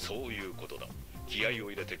 そういうことだ。気合を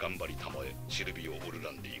入れて頑張りたまえ、シルビオ・オルラ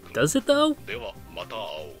ンディ君。 Does it though? では、また会お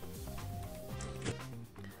う。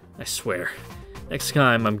 I swear. Next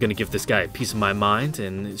time I'm gonna give this guy a piece of my mind,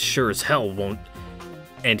 and sure as hell won't.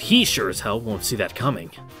 And he sure as hell won't see that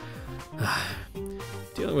coming.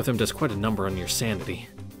 Dealing with him does quite a number on your sanity.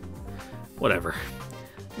 Whatever.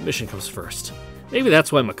 The mission comes first. Maybe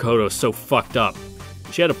that's why Makoto's so fucked up.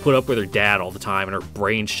 She had to put up with her dad all the time, and her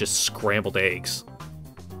brain's just scrambled eggs.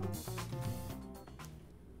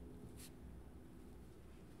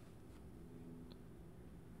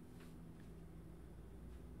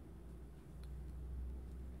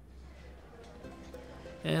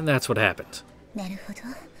 And that's what happened. なるほど。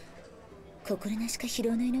心なしか疲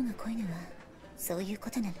労の色が濃いのはそういうこ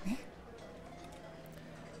となのね。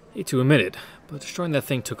Hate to admit it, but destroying that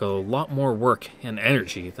thing took a lot more work and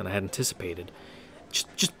energy than I had anticipated.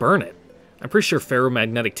 Just burn it. I'm pretty sure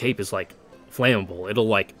ferromagnetic tape is like flammable. It'll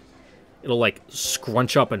like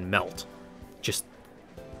scrunch up and melt. Just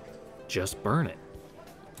burn it.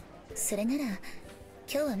 それなら今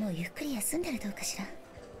日はもうゆっくり休んだらどうかしら。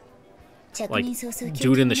 Like,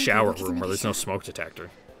 do it in the shower room where there's no smoke detector.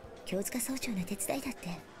 京塚総長の手伝いだって。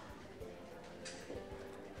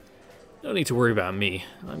 No need to worry about me.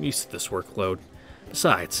 I'm used to this workload.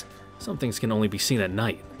 Besides, some things can only be seen at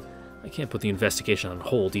night. I can't put the investigation on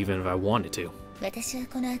hold even if I wanted to. 私は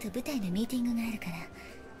この後舞台のミーティングがあるから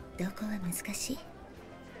同行は難しい。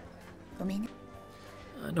ごめんね。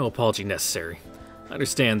No apology necessary. I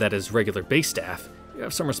understand that as regular base staff, you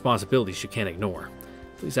have some responsibilities you can't ignore.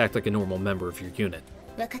 Please act like a normal member of your unit.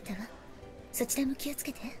 分かったわ。そちらも気をつ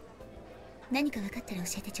けて。何か分かったら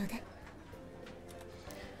教えてちょうだい。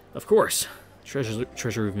Of course.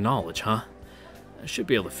 Treasure of knowledge, huh? I should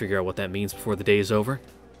be able to figure out what that means before the day is over.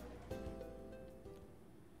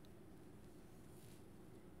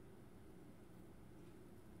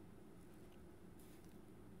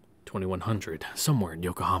 $2,100, somewhere in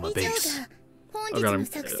Yokohama base. Oh god, I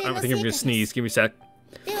think I'm gonna sneeze. Give me a sec.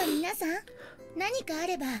 では皆さん、何かあ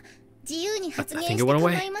れば自由に発言 I think して it went 構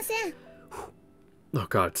away. いません。 Oh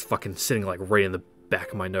god, it's fucking sitting like right in the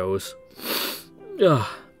back of my nose. Ugh.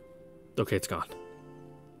 Okay, it's gone.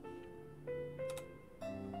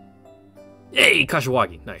 Hey,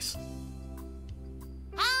 Kashiwagi, nice.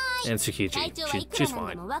 And Tsukichi, she's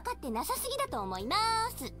fine.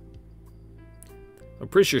 I'm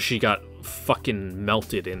pretty sure she got fucking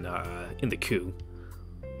melted in the coup.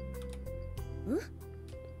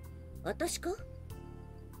 私か？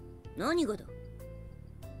何がだ？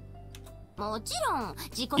もちろん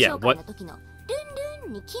自己紹介の時のルンル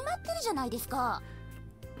ンに決まってるじゃないですか。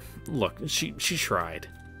Look, she tried.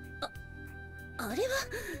 あれは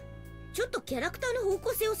ちょっとキャラクターの方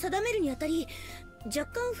向性を定めるにあたり若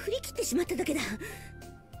干振り切ってしまっただけだ。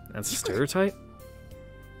That's a stereotype?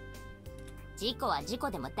 事故は事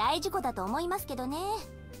故でも大事故だと思いますけどね。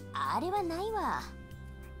あれはないわ。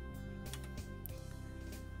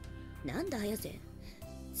なんだ綾瀬、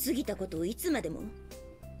過ぎたことをいつまでも。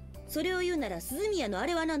それを言うなら鈴宮のあ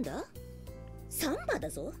れはなんだ？サンバだ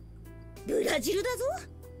ぞ。ブラジルだぞ。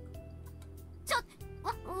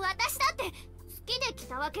私だって好きで来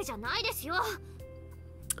たわけじゃないですよ。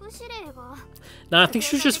司令が。Nah, I think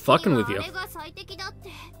she was just fucking with you.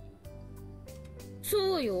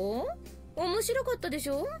 そうよ。面白かったでし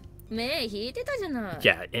ょ？目引いてたじゃない。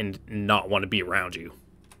Yeah, and not want to be around you.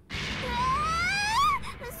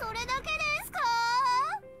 それだけですか？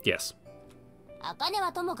 Yes. 茜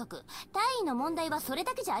はともかく、大尉の問題はそれ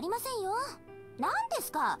だけじゃありませんよ。何で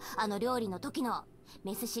すか、あの料理の時の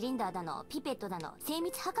メスシリンダーだの、ピペットだの、精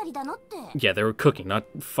密測りだのって。Yeah, they were cooking, not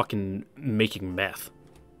fucking making meth.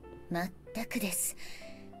 まったくです。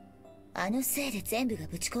あのせいで全部が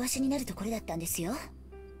ぶち壊しになるところだったんですよ。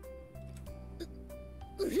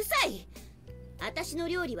うるさい。私の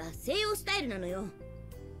料理は西洋スタイルなのよ。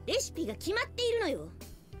レシピが決まっているのよ。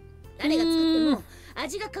誰が作っても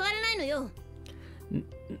味が変わらないのよ。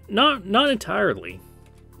Not entirely.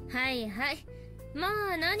 はいはい。ま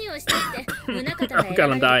あ何をしたって宗像が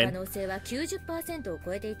選ばれる可能性は 90% を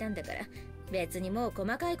超えていたんだから、別にもう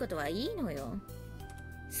細かいことはいいのよ。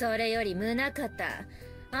それより宗像、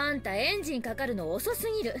あんたエンジンかかるの遅す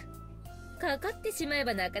ぎる。かかってしまえ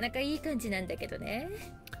ばなかなかいい感じなんだけどね。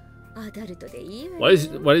アダルトでいいわよ。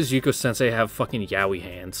Why does Yuko Sensei have fucking yaoi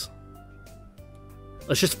hands?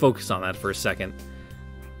 Let's just focus on that for a second.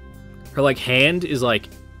 Her like hand is like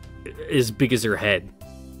as big as her head.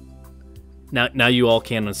 Now you all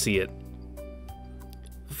can unsee it.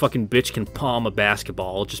 Fucking bitch can palm a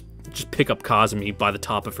basketball. Just pick up Kazumi by the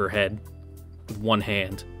top of her head with one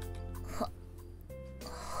hand.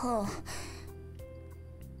 は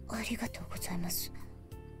あ、ありがとうございます。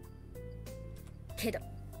けど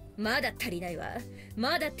まだ足りないわ。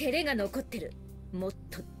まだ照れが残ってる。もっ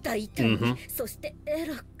と大胆に、そしてエ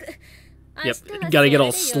ロく。Yep, gotta get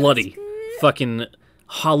all slutty. Fucking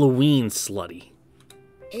Halloween slutty.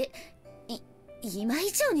 今以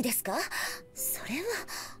上にですか？それは。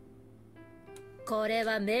これ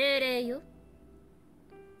は命令よ。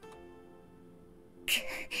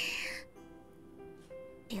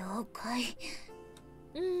了解。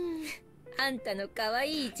あんたの可愛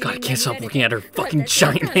い一 God, 面 I が can't stop 見 looking ら at れ her て fucking 私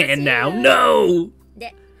は giant 楽しい hand わ now. No!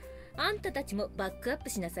 で、あんたたちもバックアップ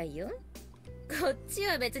しなさいよ。こっち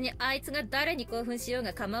は別にあいつが誰に興奮しよう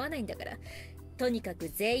が構わないんだから、とにかく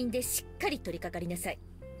全員でしっかり取り掛かりなさい。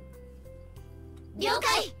了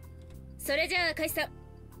解。それじゃあ解散。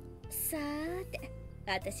さーて、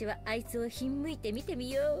私はあいつをひんむいて見て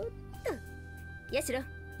みようっと。ヤシロ、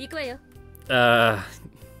行くわよ。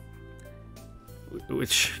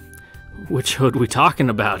Which hood we talking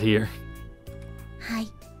about here? はい。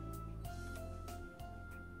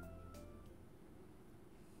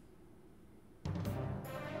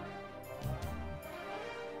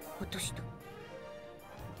私と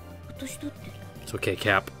って。 It's okay,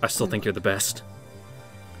 Cap. I still think you're the best.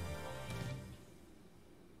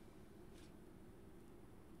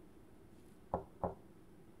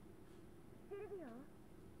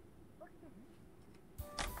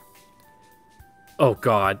 Oh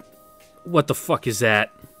god. What the fuck is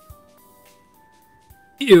that?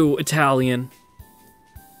 Ew, Italian.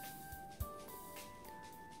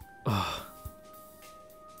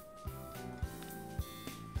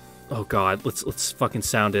 Oh god, let's fucking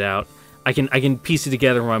sound it out. I can piece it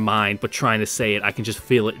together in my mind, but trying to say it, I can just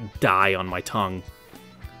feel it die on my tongue.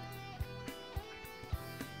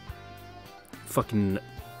 Fucking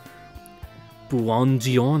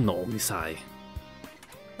Buongiorno, Misai.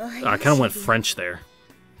 I kind of went French there.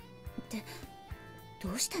 ど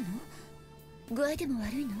うしたの？具合でも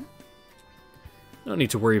悪いの？ No need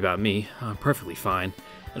to worry about me. I'm perfectly fine.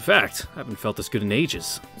 In fact, I haven't felt this good in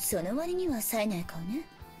ages. その割には冴えない顔ね。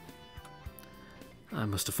I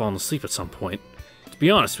must have fallen asleep at some point. To be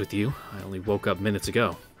honest with you, I only woke up minutes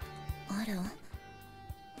ago. あ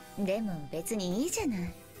ら。でも別にいいじゃな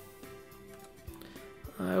い。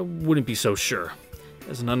I wouldn't be so sure.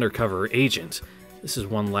 As an undercover agent, this is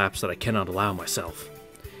one lapse that I cannot allow myself.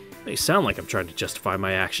 It may sound like I'm trying to justify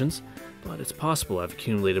my actions, but it's possible I've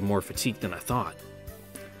accumulated more fatigue than I thought.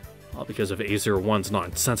 All because of A01's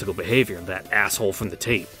nonsensical behavior and that asshole from the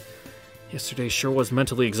tape. Yesterday sure was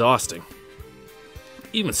mentally exhausting.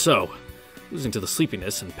 Even so, losing to the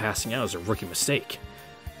sleepiness and passing out is a rookie mistake.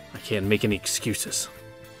 I can't make any excuses.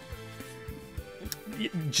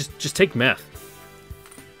 Just take meth.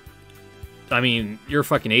 I mean, you're a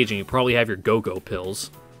fucking agent, you probably have your go-go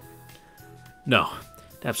pills. No,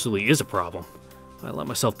 it absolutely is a problem. I let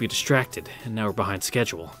myself be distracted, and now we're behind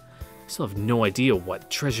schedule. I still have no idea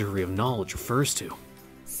what treasury of knowledge refers to.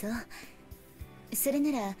 そう。それ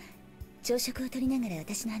なら朝食を取りながら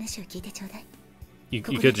私の話を聞いてちょうだい。You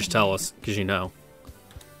could just tell us, because you know.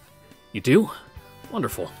 You do?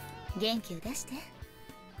 Wonderful. 元気を出して。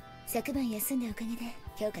昨晩休んだおかげで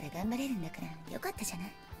今日から頑張れるんだからよかったじゃな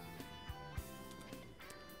い。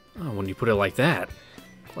Oh, when you put it like that,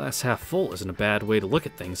 glass half full isn't a bad way to look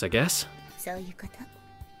at things, I guess. そういうこと。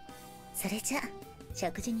それじゃあ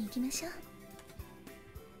食事に行きましょう。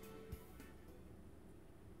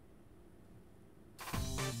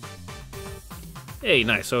Hey,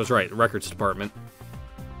 nice, I was right, the records department.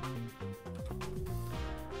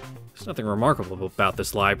 There's nothing remarkable about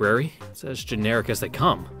this library. It's as generic as they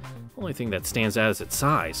come. The only thing that stands out is its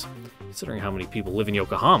size. Considering how many people live in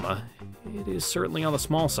Yokohama, it is certainly on the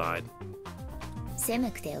small side. 狭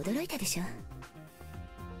くて驚いたでしょ。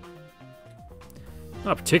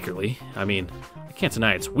 Not particularly. I mean, I can't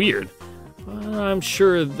deny it's weird. But I'm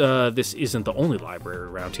sure this isn't the only library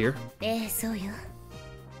around here. ええ、そうよ。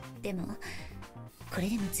でもこれ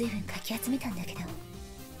でも随分かき集めたんだけど。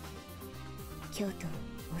京都、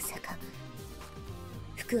大阪、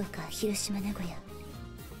福岡、広島、名古屋、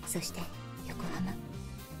そして横浜。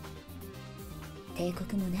帝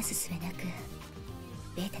国もなすすべなく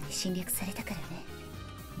ベータに侵略されたからね。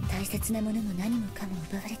大切なものも何もかも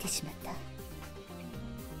奪われてしまった。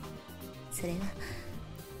それは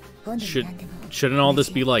本でも何でも。Shouldn't all this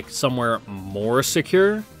be like somewhere more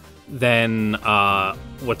secure than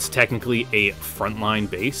what's technically a frontline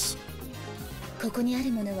base? ここにあ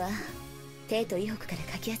るものは帝都以北から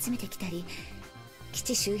かき集めてきたり、基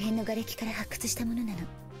地周辺の瓦礫から発掘したものなの。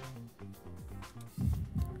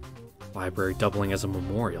Library doubling as a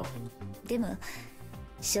memorial. でも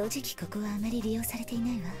正直ここはあまり利用されてい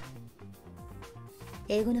ないわ。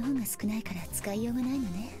英語の本が少ないから使いようがないの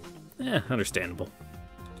ね。Understandable.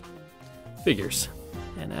 Figures.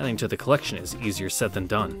 And adding to the collection is easier said than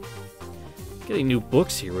done. Getting new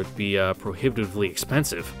books here would be prohibitively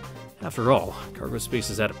expensive. After all, cargo space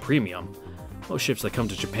is at a premium. Most ships that come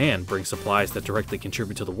to Japan bring supplies that directly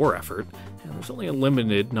contribute to the war effort, and there's only a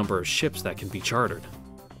limited number of ships that can be chartered.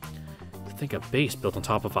 To think a base built on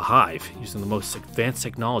top of a hive, using the most advanced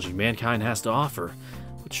technology mankind has to offer,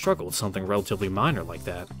 would struggle with something relatively minor like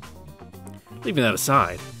that. Leaving that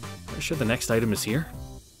aside, are you sure the next item is here?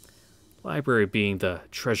 Library being the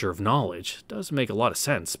treasure of knowledge does make a lot of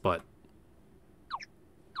sense, but...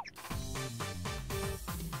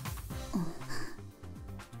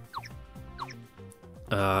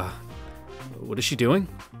 What is she doing?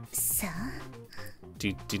 So? Do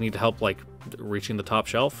you need help, like, reaching the top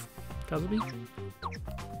shelf, Kazubi?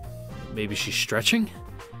 Maybe she's stretching?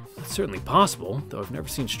 That's certainly possible, though I've never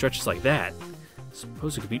seen stretches like that.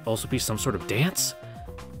 Suppose it could also be some sort of dance?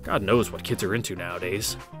 God knows what kids are into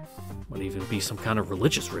nowadays. Might even be some kind of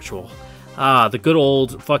religious ritual. Ah, the good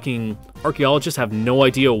old fucking archaeologists have no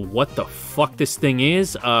idea what the fuck this thing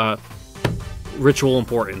is. Ritual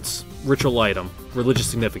importance. Ritual item. Religious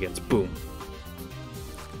significance. Boom.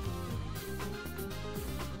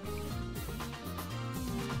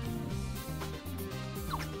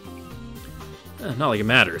 Not like it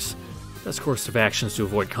matters. Best course of action is to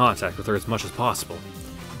avoid contact with her as much as possible.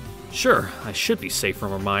 Sure, I should be safe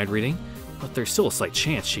from her mind reading, but there's still a slight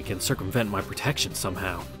chance she can circumvent my protection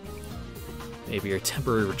somehow. Maybe her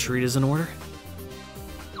temporary retreat is in order?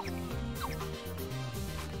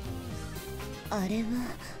 あれは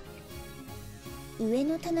上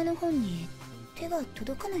の棚の本に手が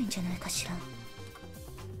届かないんじゃないかしら。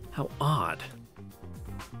 How odd.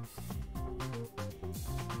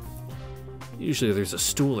 Usually there's a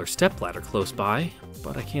stool or stepladder close by,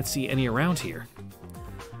 but I can't see any around here.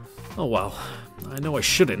 Oh well, I know I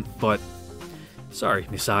shouldn't, but... Sorry,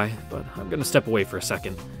 Misai, but I'm gonna step away for a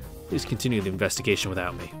second. Please continue the investigation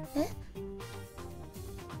without me. Eh?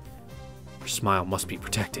 Your smile must be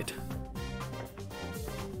protected.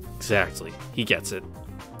 Exactly, he gets it.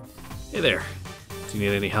 Hey there, do you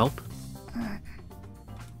need any help?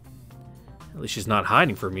 At least she's not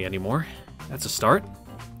hiding from me anymore. That's a start.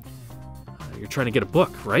 You're trying to get a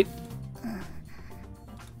book, right?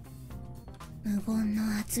 無言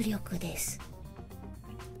の圧力です。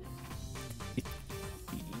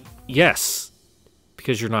 Yes,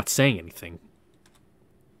 because you're not saying anything.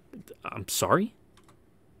 I'm sorry?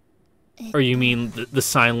 Or you mean the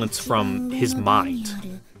silence from his mind?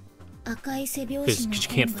 Because you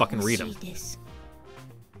can't fucking read him.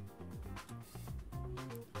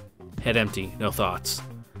 Head empty, no thoughts.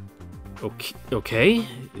 Okay,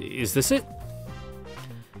 is this it?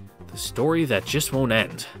 The story that just won't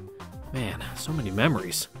end. Man, so many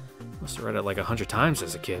memories. Must have read it like 100 times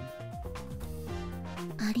as a kid.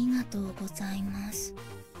 ありがとうございます。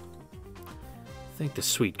 I think this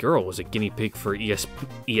sweet girl was a guinea pig for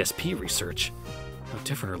ESP research. How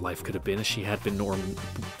different her life could have been if she had been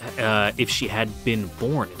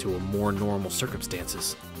born into a more normal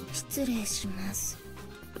circumstances. 失礼します。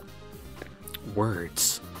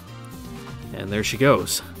 Words. And there she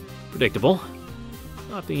goes. Predictable.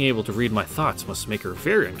 Not being able to read my thoughts must make her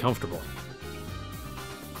very uncomfortable.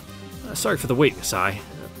 Sorry for the wait, Misai.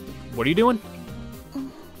 What are you doing?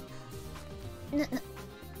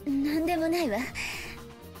 なんでもないわ。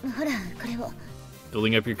ほら、これを。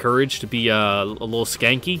 Building up your courage to be a little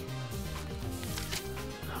skanky?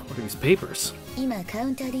 What are these papers? 今カウ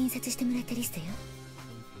ンターで印刷してもらったリストよ。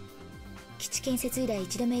基地建設以来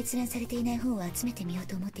一度も閲覧されていない本を集めてみよう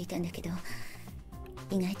と思っていたんだけど、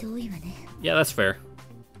意外と多いわね。 Yeah, that's fair.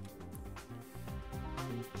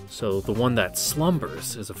 So the one that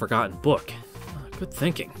slumbers is a forgotten book. Good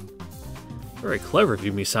thinking. Very clever of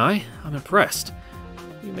you, Misai. I'm impressed.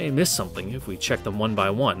 We may miss something if we check them one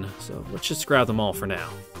by one, so let's just grab them all for now.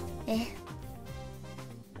 ええ。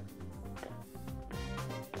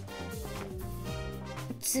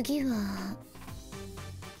次は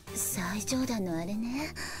最上段のあれ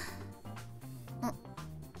ね。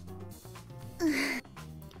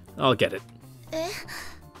I'll get it.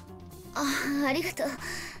 ありがと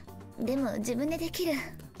う。でも自分でできる。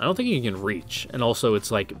I don't think you can reach, and also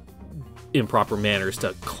it's like improper manners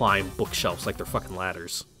to climb bookshelves like they're fucking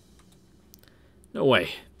ladders. No way.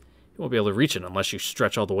 You won't be able to reach it unless you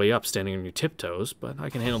stretch all the way up standing on your tiptoes, but I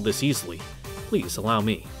can handle this easily. Please, allow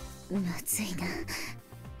me. まずいな。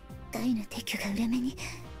台の撤去が裏目に。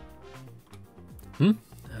Did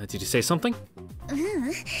you say something?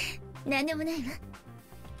 なんでもないわ。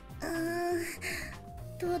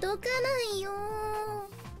届かないよ。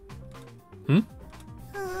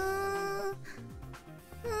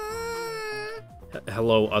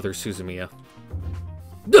Hello, other Suzumiya.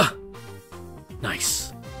 Duh!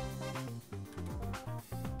 Nice.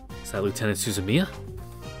 Is that Lieutenant Suzumiya?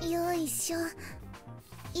 よいしょ。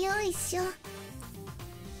よいしょ。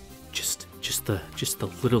Just the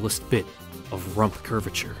littlest bit of rump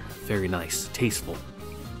curvature. Very nice, tasteful.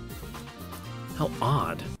 How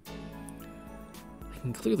odd. I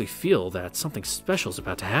can clearly feel that something special is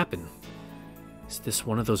about to happen. Is this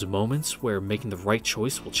one of those moments where making the right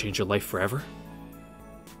choice will change your life forever?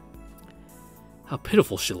 How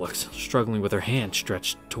pitiful she looks, struggling with her hand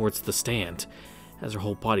stretched towards the stand, as her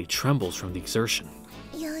whole body trembles from the exertion.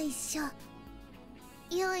 よいしょ。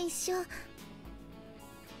よいしょ。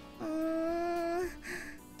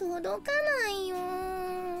届かないよ。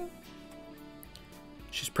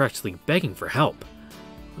She's practically begging for help.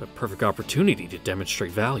 What a perfect opportunity to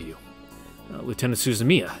demonstrate value. Lieutenant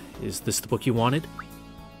Suzumiya, is this the book you wanted?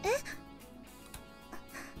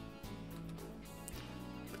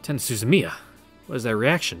 Lieutenant Suzumiya, what does that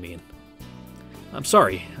reaction mean? I'm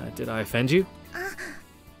sorry, did I offend you?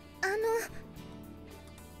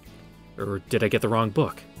 Or did I get the wrong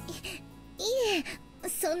book?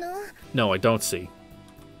 No, I don't see.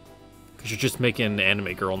 Because you're just making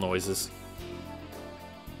anime girl noises.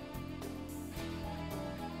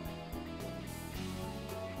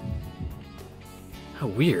 How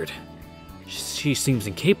weird. She seems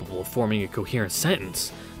incapable of forming a coherent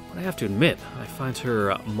sentence, but I have to admit, I find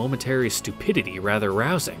her momentary stupidity rather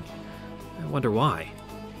rousing. I wonder why.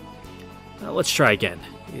 Let's try again.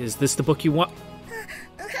 Is this the book you want?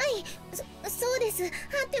 はい、そうです。合っ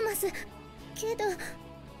てます。けど、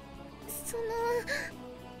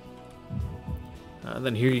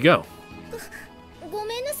Then here you go. ご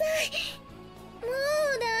めんなさい。もう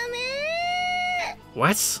ダメ。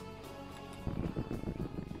 What?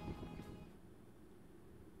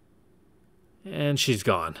 And she's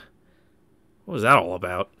gone. What was that all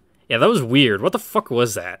about? Yeah, that was weird. What the fuck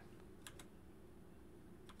was that?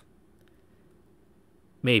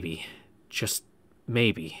 Maybe. Just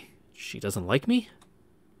maybe. She doesn't like me?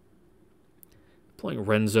 Playing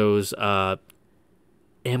Renzo's,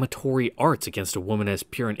 amatory arts against a woman as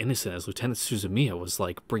pure and innocent as Lieutenant Suzumiya was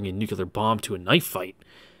like bringing a nuclear bomb to a knife fight.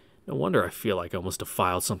 No wonder I feel like I almost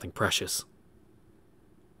defiled something precious.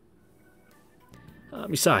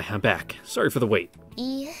 Misai, I'm back. Sorry for the wait.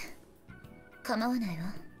 いいえ、構わない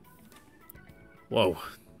わ。 Whoa,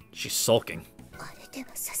 she's sulking. あれで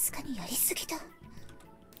はさすがにやりすぎだ。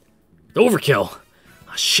 Overkill!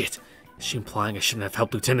 Ah, shit. Is she implying I shouldn't have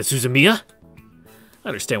helped Lieutenant Suzumiya? I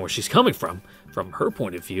understand where she's coming from. From her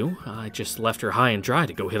point of view, I just left her high and dry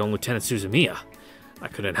to go hit on Lieutenant Suzumiya. I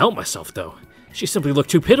couldn't help myself, though. She simply looked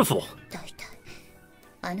too pitiful. だいたい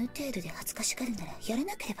あの程度で恥ずかしがるならやら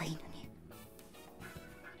なければいいのに。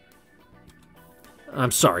 I'm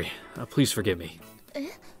sorry. Please forgive me.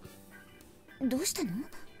 どうしたの？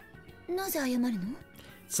なぜ謝るの？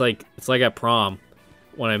 It's like at prom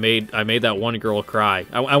when I made that one girl cry.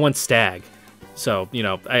 I went stag, so you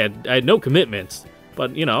know I had no commitments,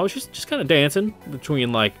 but you know I was just kind of dancing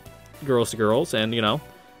between like girls to girls, and you know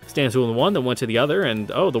dancing with one, then went to the other, and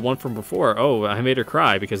oh the one from before, oh I made her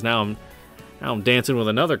cry because now I'm dancing with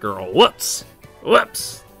another girl. Whoops.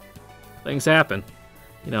 Things happen,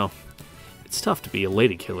 you know. It's tough to be a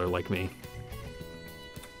lady killer like me.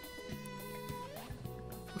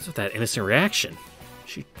 What's with that innocent reaction?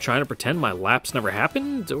 Is she trying to pretend my lapse never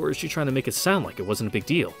happened, or is she trying to make it sound like it wasn't a big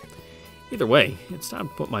deal? Either way, it's time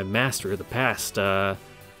to put my mastery of the past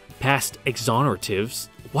exoneratives...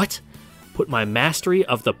 What? Put my mastery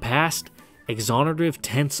of the past exonerative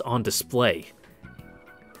tense on display.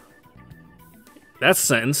 That's a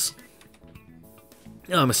sentence.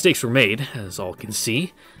 Mistakes were made, as all can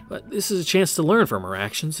see, but this is a chance to learn from her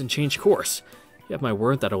actions and change course. You have my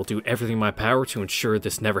word that I will do everything in my power to ensure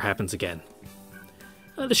this never happens again.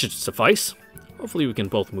 This should suffice. Hopefully we can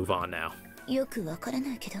both move on now. よくわから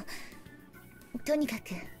ないけど、とにか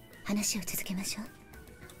く話を続けましょう。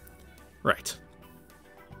Right.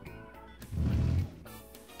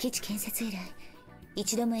 基地建設以来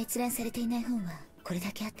一度も閲覧されていない本はこれ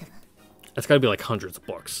だけあったわ。 That's gotta be like hundreds of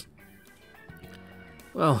books.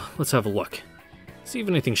 Well, let's have a look. See if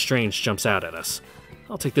anything strange jumps out at us.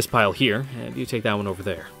 I'll take this pile here, and you take that one over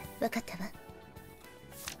there. わかったわ。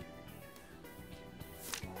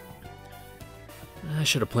 I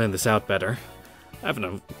should have planned this out better. I haven't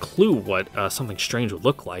a clue what something strange would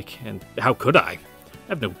look like, and how could I? I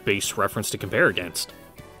have no base reference to compare against.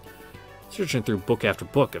 Searching through book after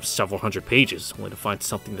book of several hundred pages, only to find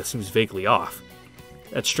something that seems vaguely off.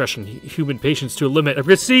 That's stretching human patience to a limit. I'm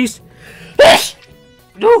deceased!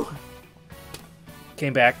 No!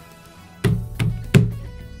 Came back.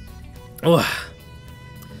 Oh.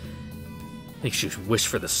 Makes you wish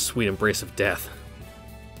for the sweet embrace of death.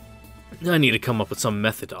 I need to come up with some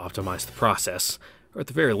method to optimize the process, or at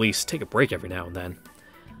the very least, take a break every now and then.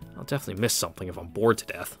 I'll definitely miss something if I'm bored to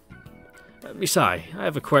death. Besides, I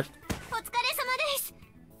have a question.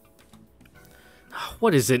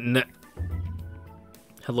 What is it?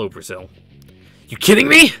 Hello, Brazil. You kidding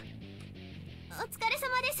me?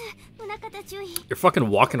 You're fucking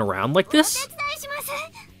walking around like this?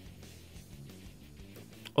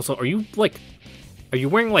 Also, are you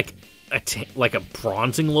wearing like a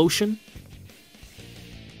bronzing lotion?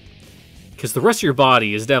 Because the rest of your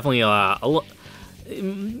body is definitely a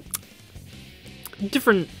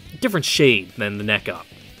different shade than the neck up.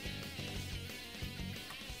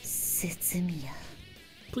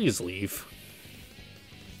 Please leave.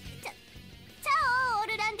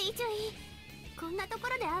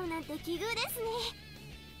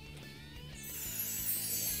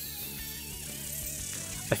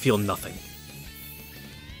 I feel nothing.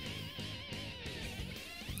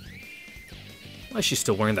 Why is she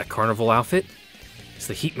still wearing that carnival outfit? Is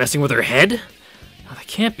the heat messing with her head? No, that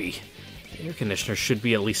can't be. The air conditioner should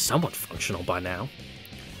be at least somewhat functional by now.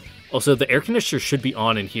 Also, the air conditioner should be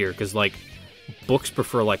on in here, because, like, books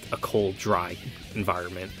prefer, like, a cold, dry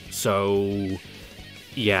environment. So,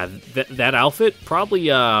 yeah, that outfit probably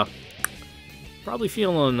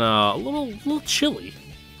feeling a little chilly.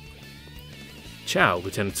 Ciao,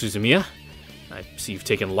 Lieutenant Suzumiya. I see you've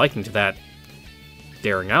taken a liking to that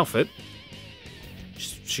daring outfit.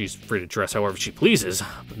 She's free to dress however she pleases,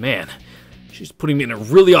 but man, she's putting me in a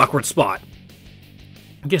really awkward spot.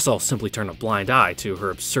 I guess I'll simply turn a blind eye to her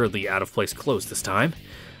absurdly out-of-place clothes this time.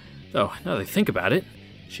 Though, now that I think about it,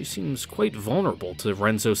 she seems quite vulnerable to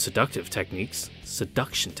Renzo's seduction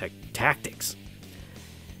tactics.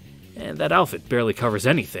 And that outfit barely covers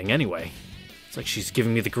anything anyway. It's like she's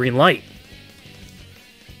giving me the green light.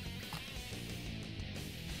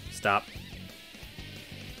 Stop.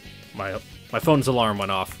 My phone's alarm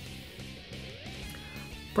went off.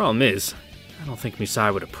 Problem is, I don't think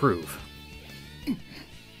Misai would approve.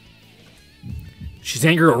 She's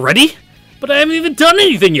angry already? But I haven't even done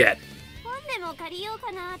anything yet!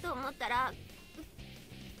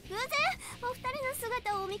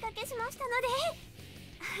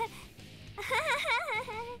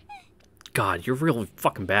 God, you're really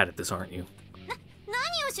fucking bad at this, aren't you?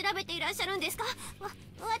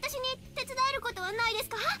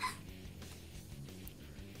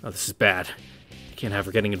 Oh, this is bad. I can't have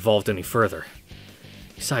her getting involved any further.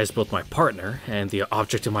 Misai is both my partner and the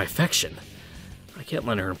object of my affection. I can't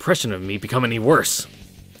let her impression of me become any worse.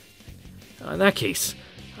 In that case,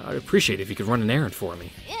 I'd appreciate it if you could run an errand for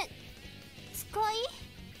me.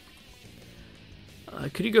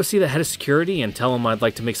 Could you go see the head of security and tell him I'd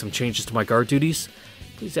like to make some changes to my guard duties?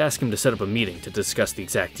 Please ask him to set up a meeting to discuss the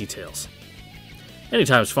exact details.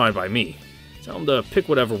 Anytime's fine by me. Tell him to pick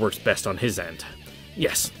whatever works best on his end.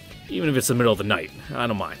 Yes, even if it's the middle of the night, I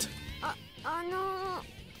don't mind.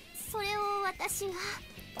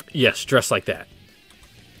 Yes, dress like that.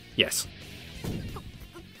 Yes.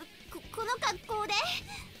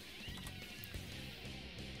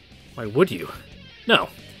 Why would you? No.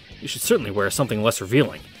 You should certainly wear something less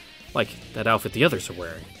revealing, like that outfit the others are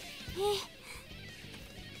wearing.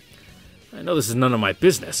 I know this is none of my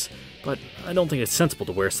business, but I don't think it's sensible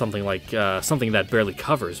to wear something like something that barely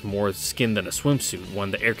covers more skin than a swimsuit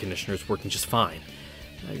when the air conditioner is working just fine.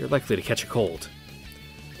 You're likely to catch a cold.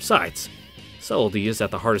 Besides, subtlety is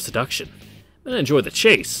at the heart of seduction. I enjoy the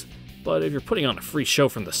chase, but if you're putting on a free show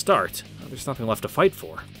from the start, there's nothing left to fight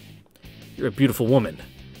for. You're a beautiful woman.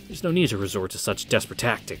 There's no need to resort to such desperate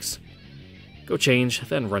tactics. Go change,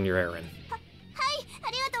 then run your errand.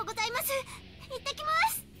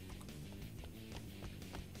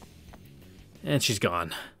 And she's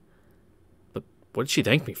gone. But what did she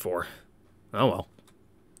thank me for? Oh well.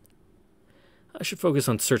 I should focus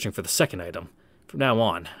on searching for the second item. From now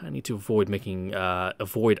on, I need to avoid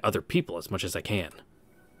avoid other people as much as I can.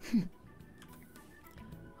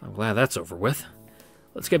 I'm glad that's over with.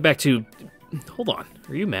 Let's get back to... Hold on,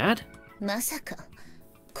 are you mad? まさか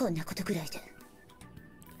こんなことぐらいで。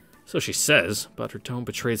 So she says, but her tone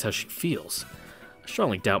betrays how she feels. I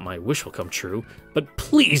strongly doubt my wish will come true, but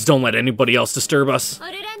please don't let anybody else disturb us.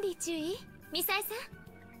 オルランディ注意。ミサイさ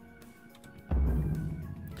ん。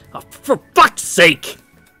 Oh, for fuck's sake!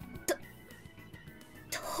 ど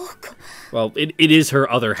こ Well, it is her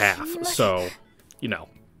other half, so, you know,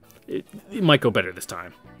 it might go better this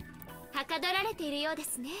time. はかどられているようで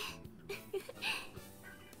すね。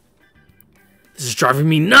 This is driving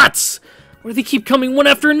me nuts! Why do they keep coming one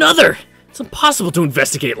after another? It's impossible to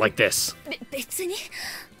investigate like this. 別に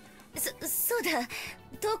そうだ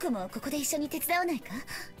トークもここで一緒に手伝わないか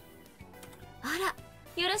あ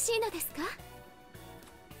ら、よろしいのですか？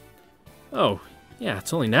 Oh, yeah,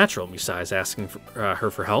 it's only natural Musai is asking her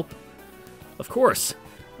for help. Of course.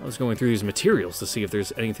 I was going through these materials to see if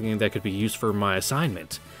there's anything that could be used for my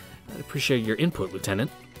assignment. I'd appreciate your input, Lieutenant.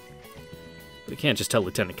 But I can't just tell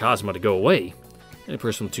Lieutenant Kazuma to go away. Any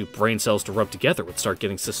person with two brain cells to rub together would start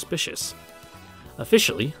getting suspicious.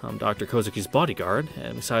 Officially, I'm Dr. Kozuki's bodyguard,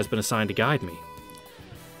 and Musai's been assigned to guide me.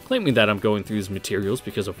 Claiming that I'm going through these materials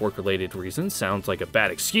because of work-related reasons sounds like a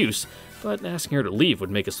bad excuse, but asking her to leave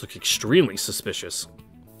would make us look extremely suspicious.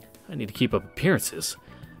 I need to keep up appearances.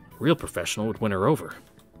 A real professional would win her over.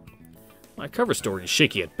 My cover story is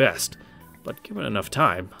shaky at best, but given enough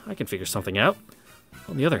time, I can figure something out.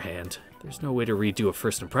 On the other hand, there's no way to redo a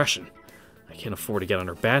first impression. I can't afford to get on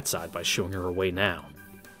her bad side by showing her away now.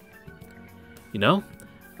 You know,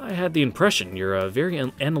 I had the impression you're a very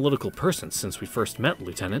analytical person since we first met,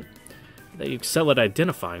 Lieutenant. That you excel at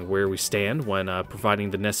identifying where we stand when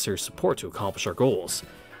providing the necessary support to accomplish our goals.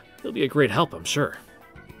 It'll be a great help, I'm sure.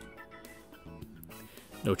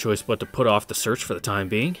 No choice but to put off the search for the time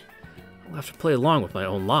being. I'll have to play along with my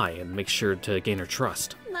own lie and make sure to gain her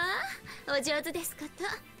trust. まあ、お上手ですこと。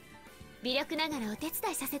微力ながらお手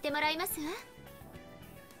伝いさせてもらいますわ。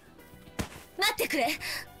待ってくれ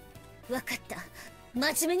わかった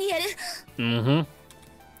真面目にやる Mm-hmm.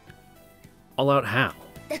 All out how?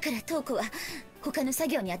 だからトークは他の作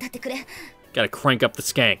業に当たってくれ Gotta crank up the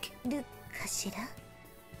skank. るかしら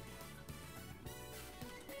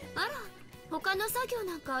あら、他の作業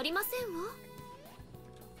なんかありませんわ。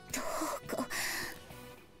トーク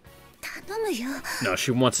頼むよ No,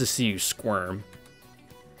 she wants to see you squirm.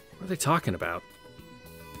 What are they talking about?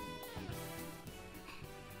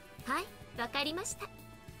 はい、わかりました。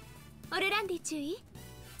オルランディ注意。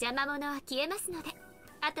邪魔者は消えますので、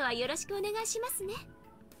あとはよろしくお願いしますね。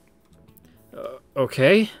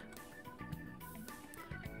Okay.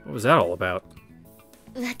 What was that all about?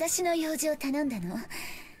 私の用事を頼んだの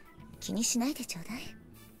気にしないでちょうだい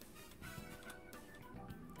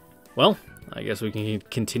Well, I guess we can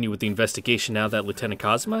continue with the investigation now that Lieutenant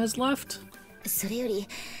Kazuma has left. それより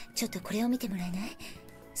ちょっとこれを見てもらえない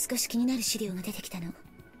少し気になる資料が出てきたの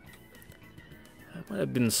It might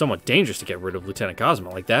have been somewhat dangerous to get rid of Lieutenant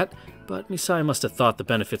Kazuma like that, but Misai must have thought the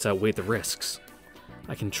benefits outweighed the risks.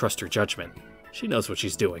 I can trust her judgment. She knows what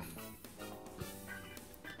she's doing.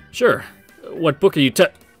 Sure. What book are you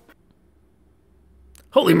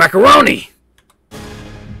Holy macaroni!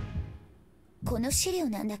 この資料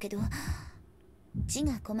なんだけど字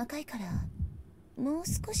が細かいからもう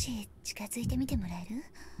少し近づいてみてもらえる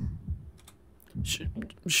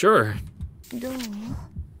Sure. どう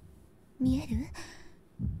見える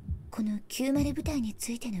この90部隊に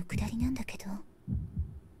ついてのくだりなんだけど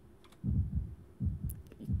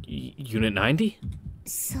Unit 90?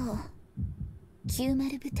 そう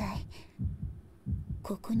90部隊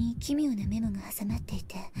ここに奇妙なメモが挟まってい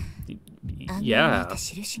て暗号めいた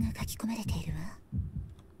印が書き込まれているわ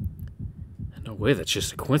No way, that's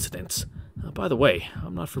just a coincidence. By the way,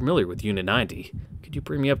 I'm not familiar with Unit 90. Could you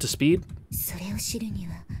bring me up to speed? それを知るに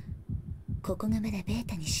はここがまだベー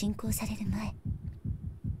タに侵攻される前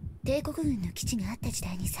帝国軍の基地があった時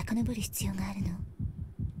代に遡る必要があるの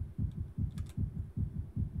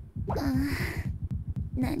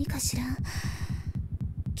何かしら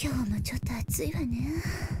今日もちょっと暑いわね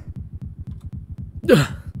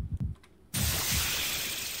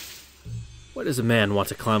Why does a man want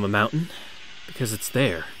to climb a mountain? Because it's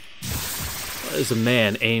there. Why does a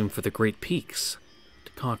man aim for the great peaks?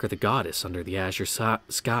 To conquer the goddess under the azure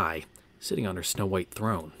sky, sitting on her snow-white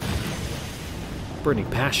throne. Burning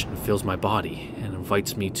passion fills my body and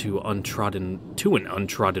invites me to an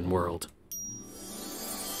untrodden world.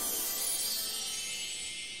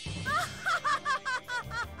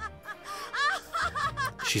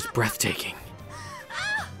 She's breathtaking.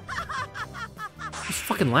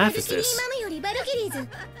 fucking laugh is this? マムよりバルキリーズタ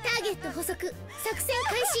ーゲット捕捉作戦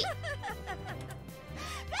開始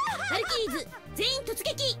バルキリーズ全員突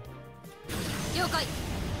撃了解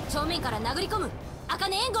正面から殴り込む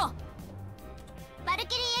茜援護バル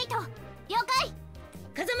キリー8了解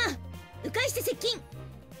風間迂回して接近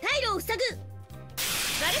退路を塞ぐバ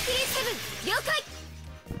ルキリー7了解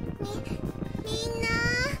みんな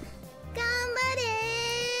頑張れ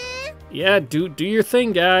Yeah, do your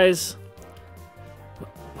thing, guys.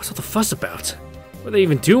 What's all the fuss about? What are they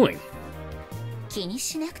even doing? 気に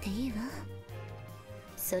しなくていいわ。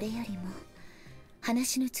それよりも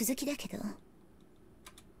話の続きだけど。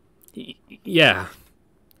Yeah.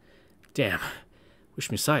 Damn. Wish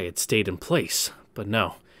Misai had stayed in place, but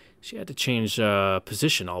no. She had to change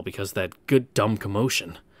position all because of that good dumb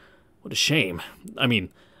commotion. What a shame. I mean,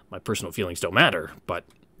 my personal feelings don't matter, but...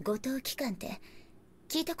 後藤機関って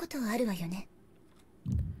聞いたことあるわよね。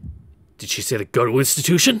Did she say the Goto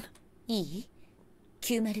Institution? いい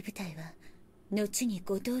 ?90 部隊は後に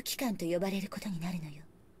後藤機関と呼ばれることになるのよ。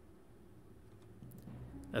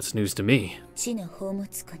That's news to me. 地の宝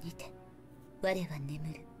物庫にて我は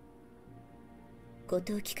眠る。後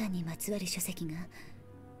藤機関にまつわる書籍が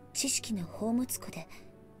知識の宝物庫で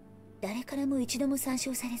誰からも一度も参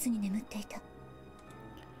照されずに眠っていた。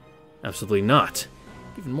Absolutely not.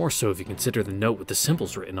 Even more so if you consider the note with the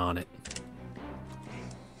symbols written on it.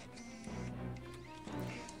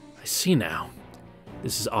 I see now.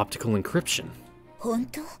 This is optical encryption. 本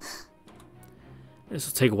当? This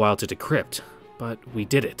will take a while to decrypt, but we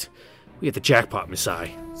did it. We hit the jackpot,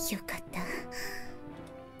 Misai. よかった。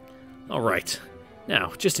Alright.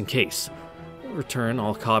 Now, just in case, we'll return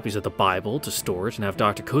all copies of the Bible to storage and have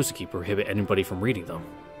Dr. Kozuki prohibit anybody from reading them.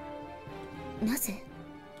 なぜ?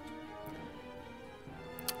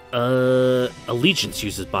 Allegiance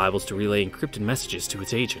uses Bibles to relay encrypted messages to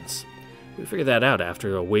its agents. We figured that out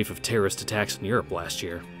after a wave of terrorist attacks in Europe last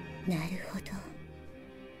year. なるほど。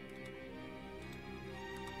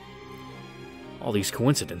All these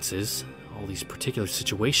coincidences, all these particular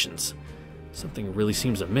situations, something really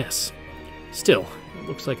seems amiss. Still, it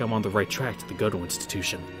looks like I'm on the right track to the Goto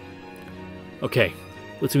Institution. Okay,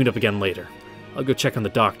 let's meet up again later. I'll go check on the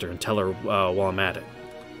doctor and tell her while I'm at it.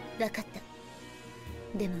 わかった。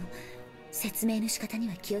でも、説明の仕方に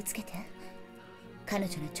は気をつけて。彼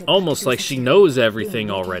女の直 Almost like she knows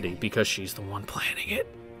everything already because she's the one planning it.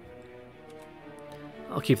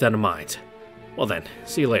 I'll keep that in mind. Well then,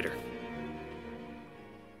 see you later.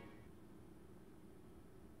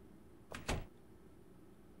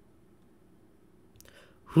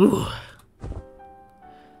 Whew.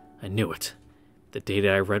 I knew it. The data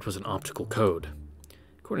I read was an optical code.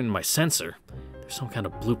 According to my sensor, there's some kind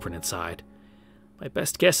of blueprint inside. My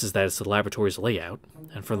best guess is that it's the laboratory's layout,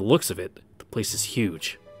 and from the looks of it, the place is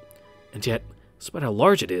huge. And yet, despite how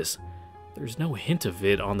large it is, there's no hint of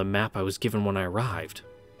it on the map I was given when I arrived.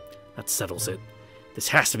 That settles it. This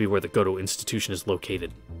has to be where the Goto Institution is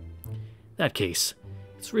located. In that case,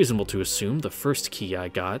 it's reasonable to assume the first key I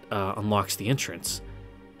got unlocks the entrance.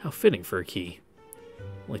 How fitting for a key.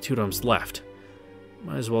 Only 2 items left.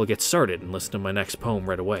 Might as well get started and listen to my next poem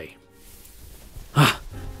right away. Ah!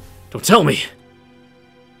 Don't tell me!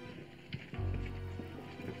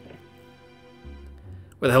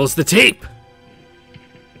 Where the hell is the tape?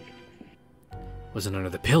 Wasn't under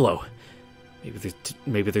the pillow.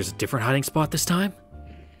 Maybe there's a different hiding spot this time?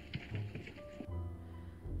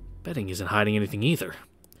 Bedding isn't hiding anything either.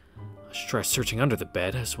 I should try searching under the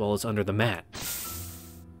bed as well as under the mat.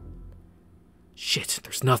 Shit,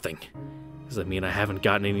 there's nothing. Does that mean I haven't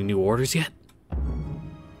gotten any new orders yet?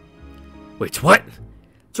 Wait, what?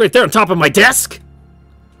 It's right there on top of my desk?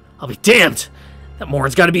 I'll be damned! That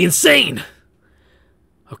moron's gotta be insane!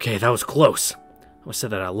 Okay, that was close. I almost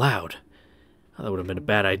said that out loud. That would have been a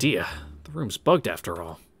bad idea. The room's bugged after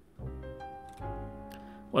all.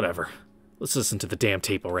 Whatever. Let's listen to the damn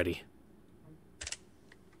tape already.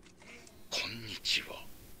 Konnichiwa.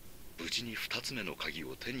 無事に2つ目の鍵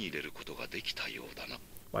を手に入れることができたようだな。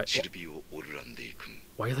シルビーをオルランデイ君。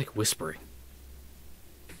Why are you like whispering?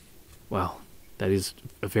 Well, that is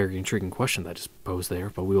a very intriguing question that just posed there,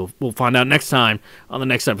 but we'll find out next time on the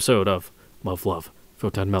next episode of MUV,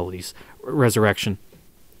 Photonmelodies, Resurrection.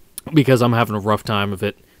 Because I'm having a rough time of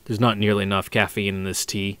it. There's not nearly enough caffeine in this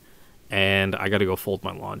tea, and I gotta go fold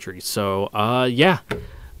my laundry. So, yeah.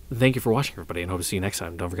 Thank you for watching, everybody, and hope to see you next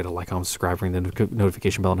time. Don't forget to like, comment, subscribe, ring the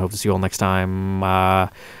notification bell, and hope to see you all next time,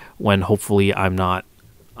 when hopefully I'm not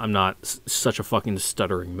such a fucking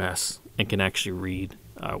stuttering mess and can actually read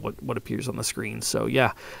what appears on the screen. So,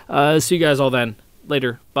 yeah. See you guys all then.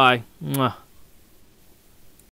 Later. Bye. Mwah.